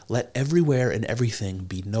 Let everywhere and everything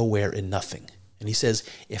be nowhere and nothing. And he says,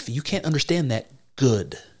 if you can't understand that,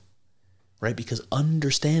 good. Right? Because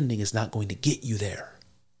understanding is not going to get you there.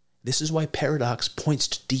 This is why paradox points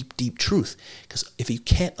to deep, deep truth. Because if you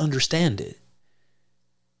can't understand it,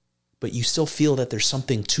 but you still feel that there's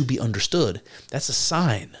something to be understood, that's a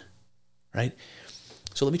sign, right?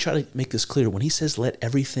 So let me try to make this clear. When he says let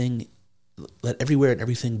everywhere and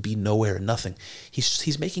everything be nowhere and nothing,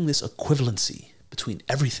 he's making this equivalency between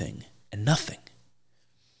everything and nothing.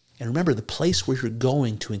 And remember, the place where you're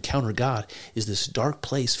going to encounter God is this dark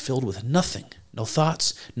place filled with nothing. No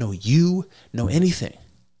thoughts, no you, no anything.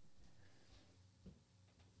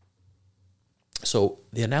 So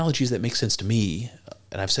the analogies that make sense to me,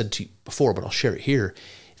 and I've said to you before, but I'll share it here,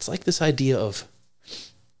 it's like this idea of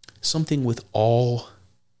something with all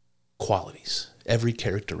qualities, every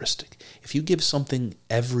characteristic. If you give something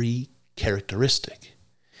every characteristic,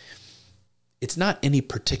 it's not any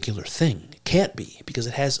particular thing. It can't be, because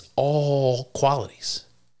it has all qualities.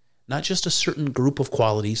 Not just a certain group of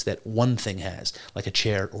qualities that one thing has, like a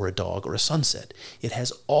chair or a dog or a sunset. It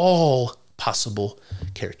has all possible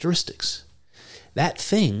characteristics. That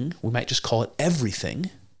thing, we might just call it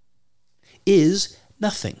everything, is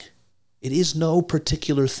nothing. It is no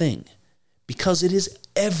particular thing, because it is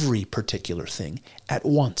every particular thing at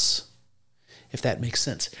once, if that makes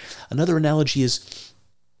sense. Another analogy is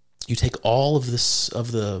you take all of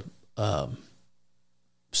the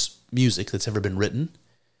music that's ever been written,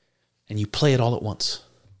 and you play it all at once.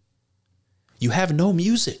 You have no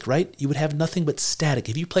music, right? You would have nothing but static.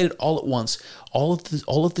 If you played it all at once, all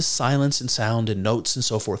of the silence and sound and notes and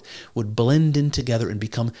so forth would blend in together and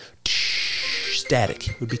become static.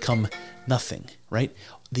 It would become nothing, right?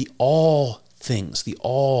 The all things, the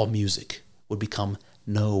all music would become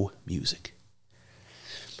no music.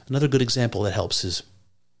 Another good example that helps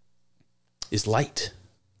is light,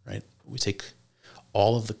 right? We take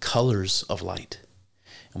all of the colors of light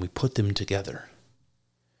and we put them together.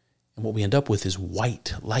 And what we end up with is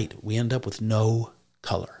white light. We end up with no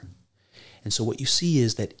color. And so what you see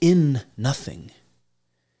is that in nothing,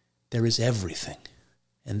 there is everything.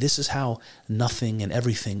 And this is how nothing and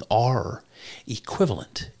everything are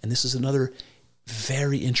equivalent. And this is another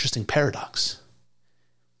very interesting paradox.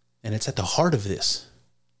 And it's at the heart of this.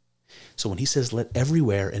 So when he says, let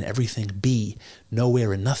everywhere and everything be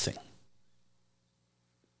nowhere and nothing.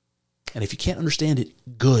 And if you can't understand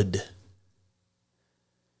it, good.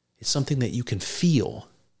 It's something that you can feel,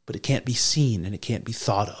 but it can't be seen and it can't be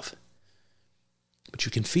thought of. But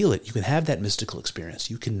you can feel it. You can have that mystical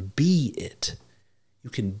experience. You can be it.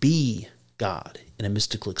 You can be God in a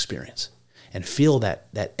mystical experience and feel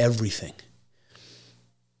that everything.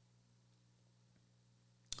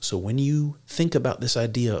 So when you think about this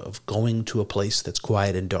idea of going to a place that's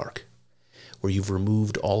quiet and dark, where you've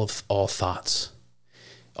removed all thoughts,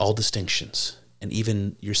 all distinctions, and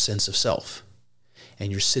even your sense of self, and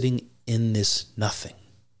you're sitting in this nothing.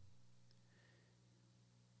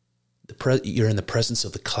 You're in the presence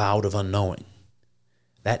of the cloud of unknowing.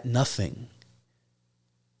 That nothing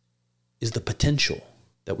is the potential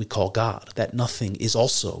that we call God. That nothing is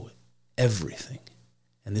also everything.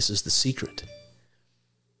 And this is the secret.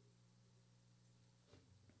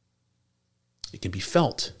 It can be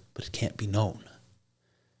felt, but it can't be known.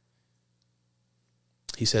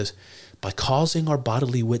 He says, by causing our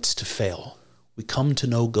bodily wits to fail, we come to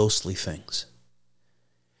know ghostly things.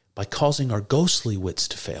 By causing our ghostly wits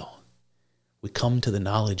to fail, we come to the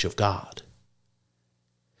knowledge of God.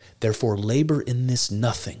 Therefore, labor in this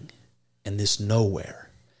nothing and this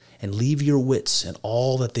nowhere, and leave your wits and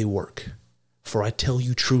all that they work. For I tell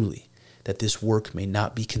you truly that this work may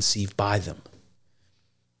not be conceived by them.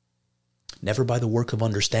 Never by the work of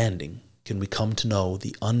understanding can we come to know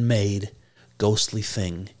the unmade, ghostly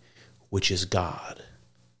thing which is God.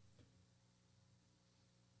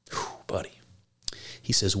 Buddy.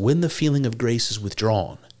 He says, when the feeling of grace is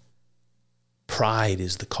withdrawn, pride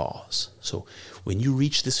is the cause. So when you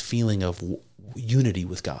reach this feeling of unity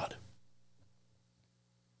with God,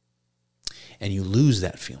 and you lose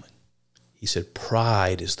that feeling, he said,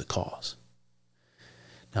 pride is the cause.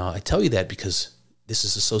 Now, I tell you that because this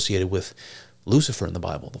is associated with Lucifer in the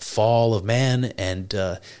Bible, the fall of man and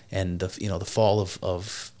the fall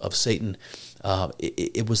of Satan.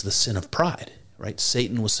 It was the sin of pride, right?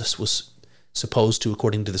 Satan was supposed to,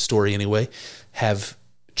 according to the story anyway, have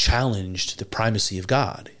challenged the primacy of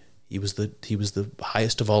God. He was the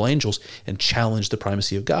highest of all angels and challenged the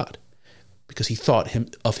primacy of God because he thought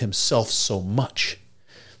of himself so much.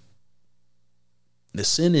 The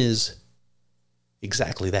sin is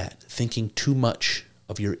exactly that, thinking too much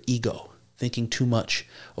of your ego, thinking too much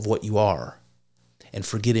of what you are, and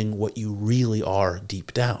forgetting what you really are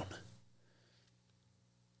deep down.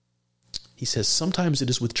 He says, sometimes it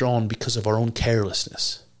is withdrawn because of our own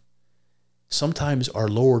carelessness. Sometimes our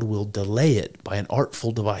Lord will delay it by an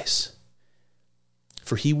artful device,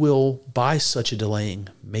 for he will, by such a delaying,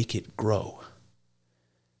 make it grow.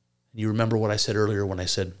 You remember what I said earlier when I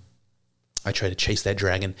said, I tried to chase that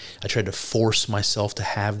dragon. I tried to force myself to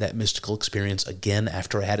have that mystical experience again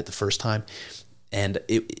after I had it the first time. And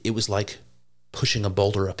it was like pushing a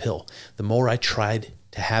boulder uphill. The more I tried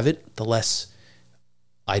to have it, the less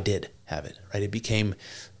I did have it, right? It became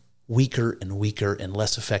weaker and weaker and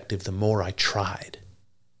less effective the more I tried.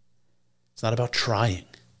 It's not about trying.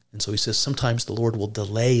 And so he says sometimes the Lord will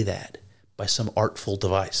delay that by some artful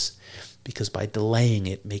device, because by delaying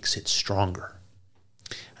it makes it stronger.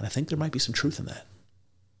 And I think there might be some truth in that.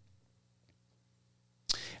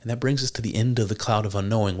 And that brings us to the end of the Cloud of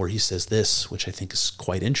Unknowing, where he says this, which I think is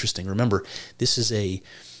quite interesting. Remember, this is a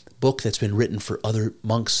book that's been written for other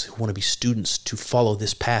monks who want to be students to follow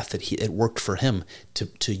this path that it worked for him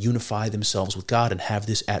to unify themselves with God and have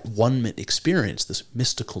this at-one-ment experience, this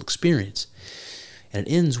mystical experience. And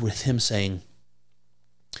it ends with him saying,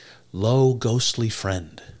 "Lo, ghostly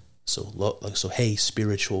friend." So hey,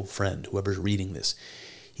 spiritual friend, whoever's reading this.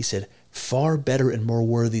 He said, "Far better and more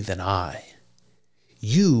worthy than I.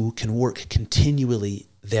 You can work continually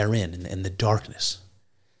therein, in the darkness,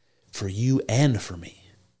 for you and for me.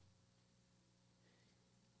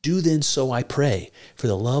 Do then so, I pray, for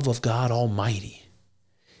the love of God Almighty.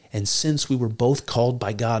 And since we were both called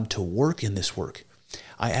by God to work in this work,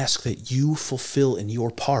 I ask that you fulfill in your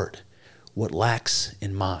part what lacks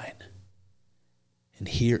in mine." And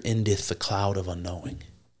here endeth the Cloud of Unknowing.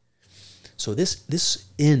 So this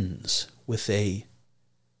ends with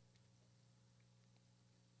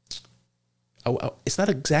it's not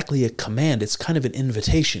exactly a command, it's kind of an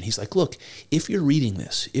invitation. He's like, look, if you're reading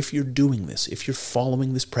this, if you're doing this, if you're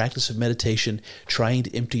following this practice of meditation, trying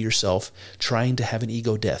to empty yourself, trying to have an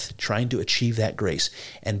ego death, trying to achieve that grace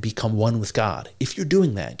and become one with God, if you're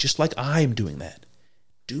doing that, just like I'm doing that,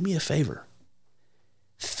 do me a favor.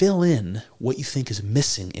 Fill in what you think is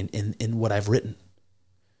missing in what I've written.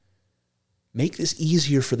 Make this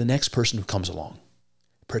easier for the next person who comes along.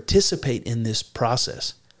 Participate in this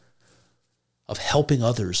process of helping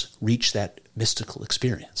others reach that mystical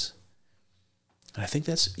experience. And I think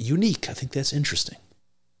that's unique. I think that's interesting.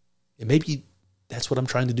 And maybe that's what I'm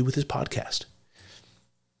trying to do with this podcast.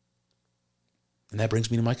 And that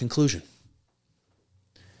brings me to my conclusion.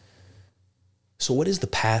 So what is the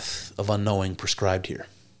path of unknowing prescribed here?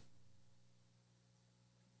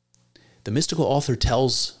 The mystical author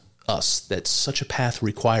tells us that such a path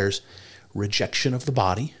requires rejection of the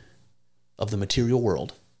body, of the material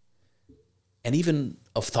world, and even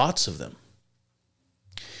of thoughts of them.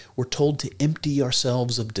 We're told to empty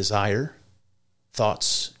ourselves of desire,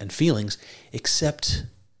 thoughts, and feelings, except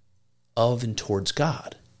of and towards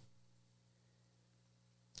God.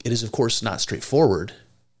 It is, of course, not straightforward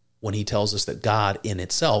when he tells us that God in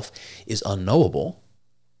itself is unknowable,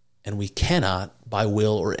 and we cannot, by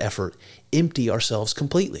will or effort, empty ourselves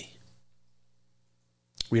completely.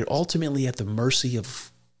 We are ultimately at the mercy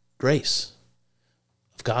of grace,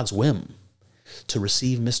 of God's whim, to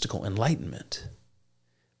receive mystical enlightenment.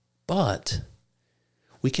 But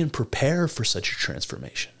we can prepare for such a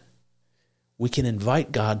transformation. We can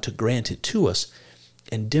invite God to grant it to us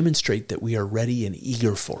and demonstrate that we are ready and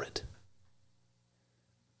eager for it.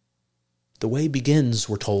 The way begins,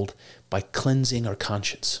 we're told, by cleansing our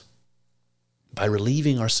conscience, by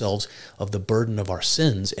relieving ourselves of the burden of our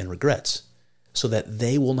sins and regrets, so that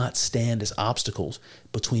they will not stand as obstacles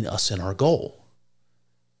between us and our goal,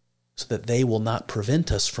 so that they will not prevent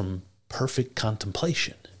us from perfect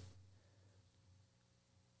contemplation.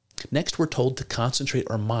 Next, we're told to concentrate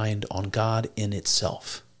our mind on God in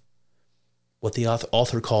itself, what the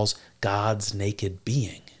author calls God's naked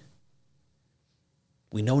being.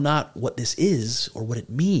 We know not what this is or what it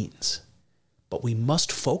means, but we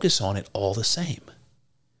must focus on it all the same.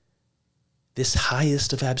 This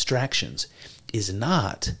highest of abstractions is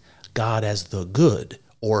not God as the good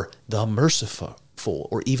or the merciful faithful,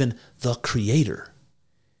 or even the creator.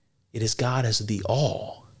 It is God as the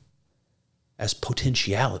all, as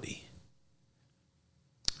potentiality.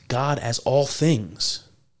 God as all things,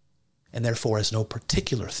 and therefore as no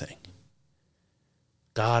particular thing.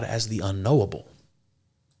 God as the unknowable.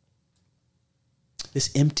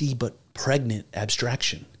 This empty but pregnant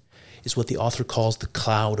abstraction is what the author calls the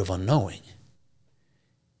cloud of unknowing.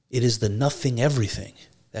 It is the nothing everything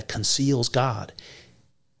that conceals God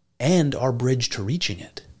and our bridge to reaching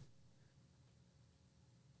it.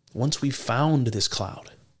 Once we've found this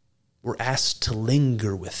cloud, we're asked to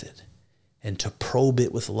linger with it and to probe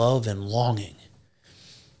it with love and longing.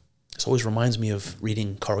 This always reminds me of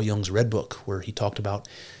reading Carl Jung's Red Book, where he talked about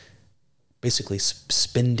basically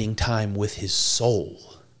spending time with his soul.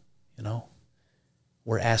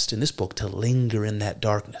 We're asked in this book to linger in that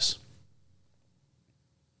darkness.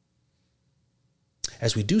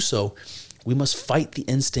 As we do so, we must fight the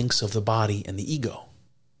instincts of the body and the ego.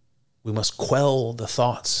 We must quell the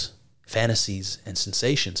thoughts, fantasies, and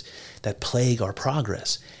sensations that plague our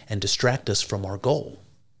progress and distract us from our goal.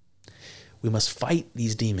 We must fight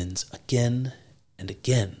these demons again and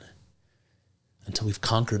again until we've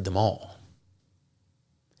conquered them all.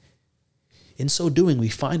 In so doing, we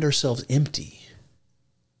find ourselves empty.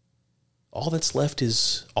 All that's left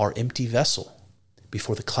is our empty vessel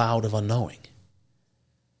before the cloud of unknowing.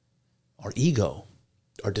 Our ego,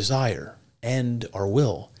 our desire, and our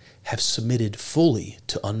will have submitted fully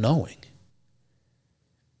to unknowing.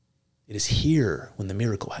 It is here when the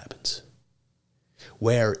miracle happens,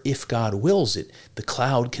 where, if God wills it, the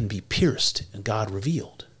cloud can be pierced and God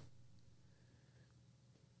revealed.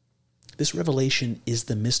 This revelation is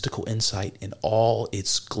the mystical insight in all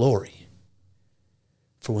its glory.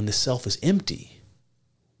 For when the self is empty,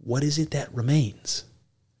 what is it that remains?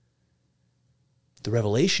 The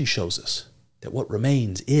revelation shows us that what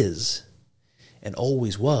remains is, and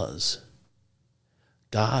always was,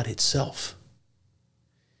 God itself.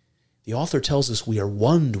 The author tells us we are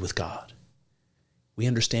one with God. We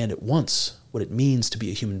understand at once what it means to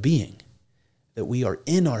be a human being, that we are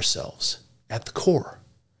in ourselves at the core.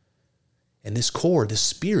 And this core, this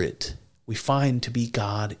spirit, we find to be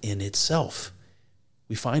God in itself.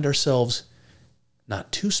 We find ourselves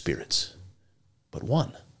not two spirits, but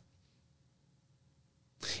one.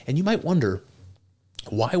 And you might wonder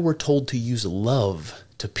why we're told to use love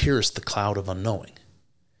to pierce the cloud of unknowing.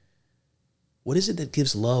 What is it that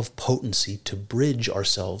gives love potency to bridge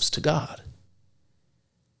ourselves to God?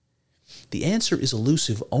 The answer is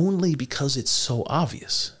elusive only because it's so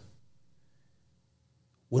obvious.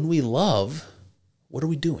 When we love, what are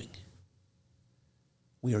we doing?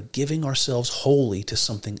 We are giving ourselves wholly to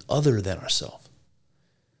something other than ourselves.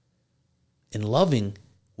 In loving,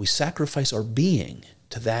 we sacrifice our being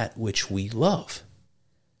to that which we love.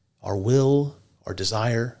 Our will, our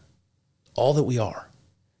desire, all that we are.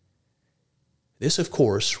 This, of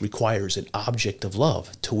course, requires an object of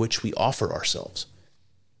love to which we offer ourselves.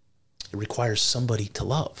 It requires somebody to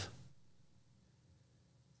love.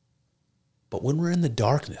 But when we're in the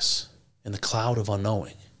darkness, in the cloud of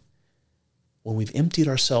unknowing, when we've emptied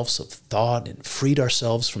ourselves of thought and freed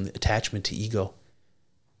ourselves from the attachment to ego,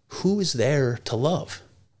 who is there to love?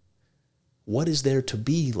 What is there to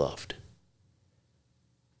be loved?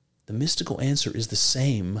 The mystical answer is the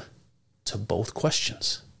same to both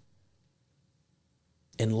questions.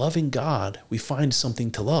 In loving God, we find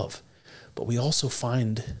something to love, but we also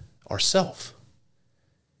find ourself.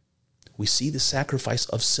 We see the sacrifice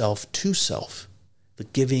of self to self, the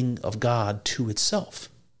giving of God to itself.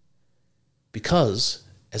 Because,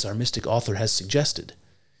 as our mystic author has suggested,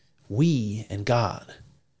 we and God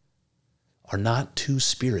are not two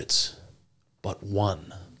spirits, but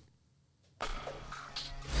one.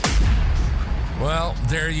 Well,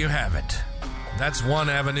 there you have it. That's one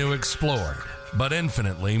avenue explored, but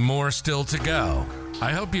infinitely more still to go.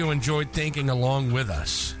 I hope you enjoyed thinking along with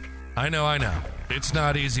us. I know. It's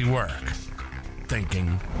not easy work.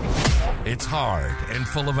 Thinking. It's hard and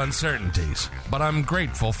full of uncertainties, but I'm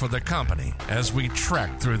grateful for the company as we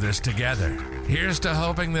trek through this together. Here's to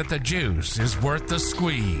hoping that the juice is worth the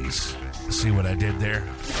squeeze. See what I did there?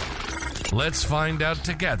 Let's find out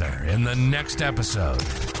together in the next episode.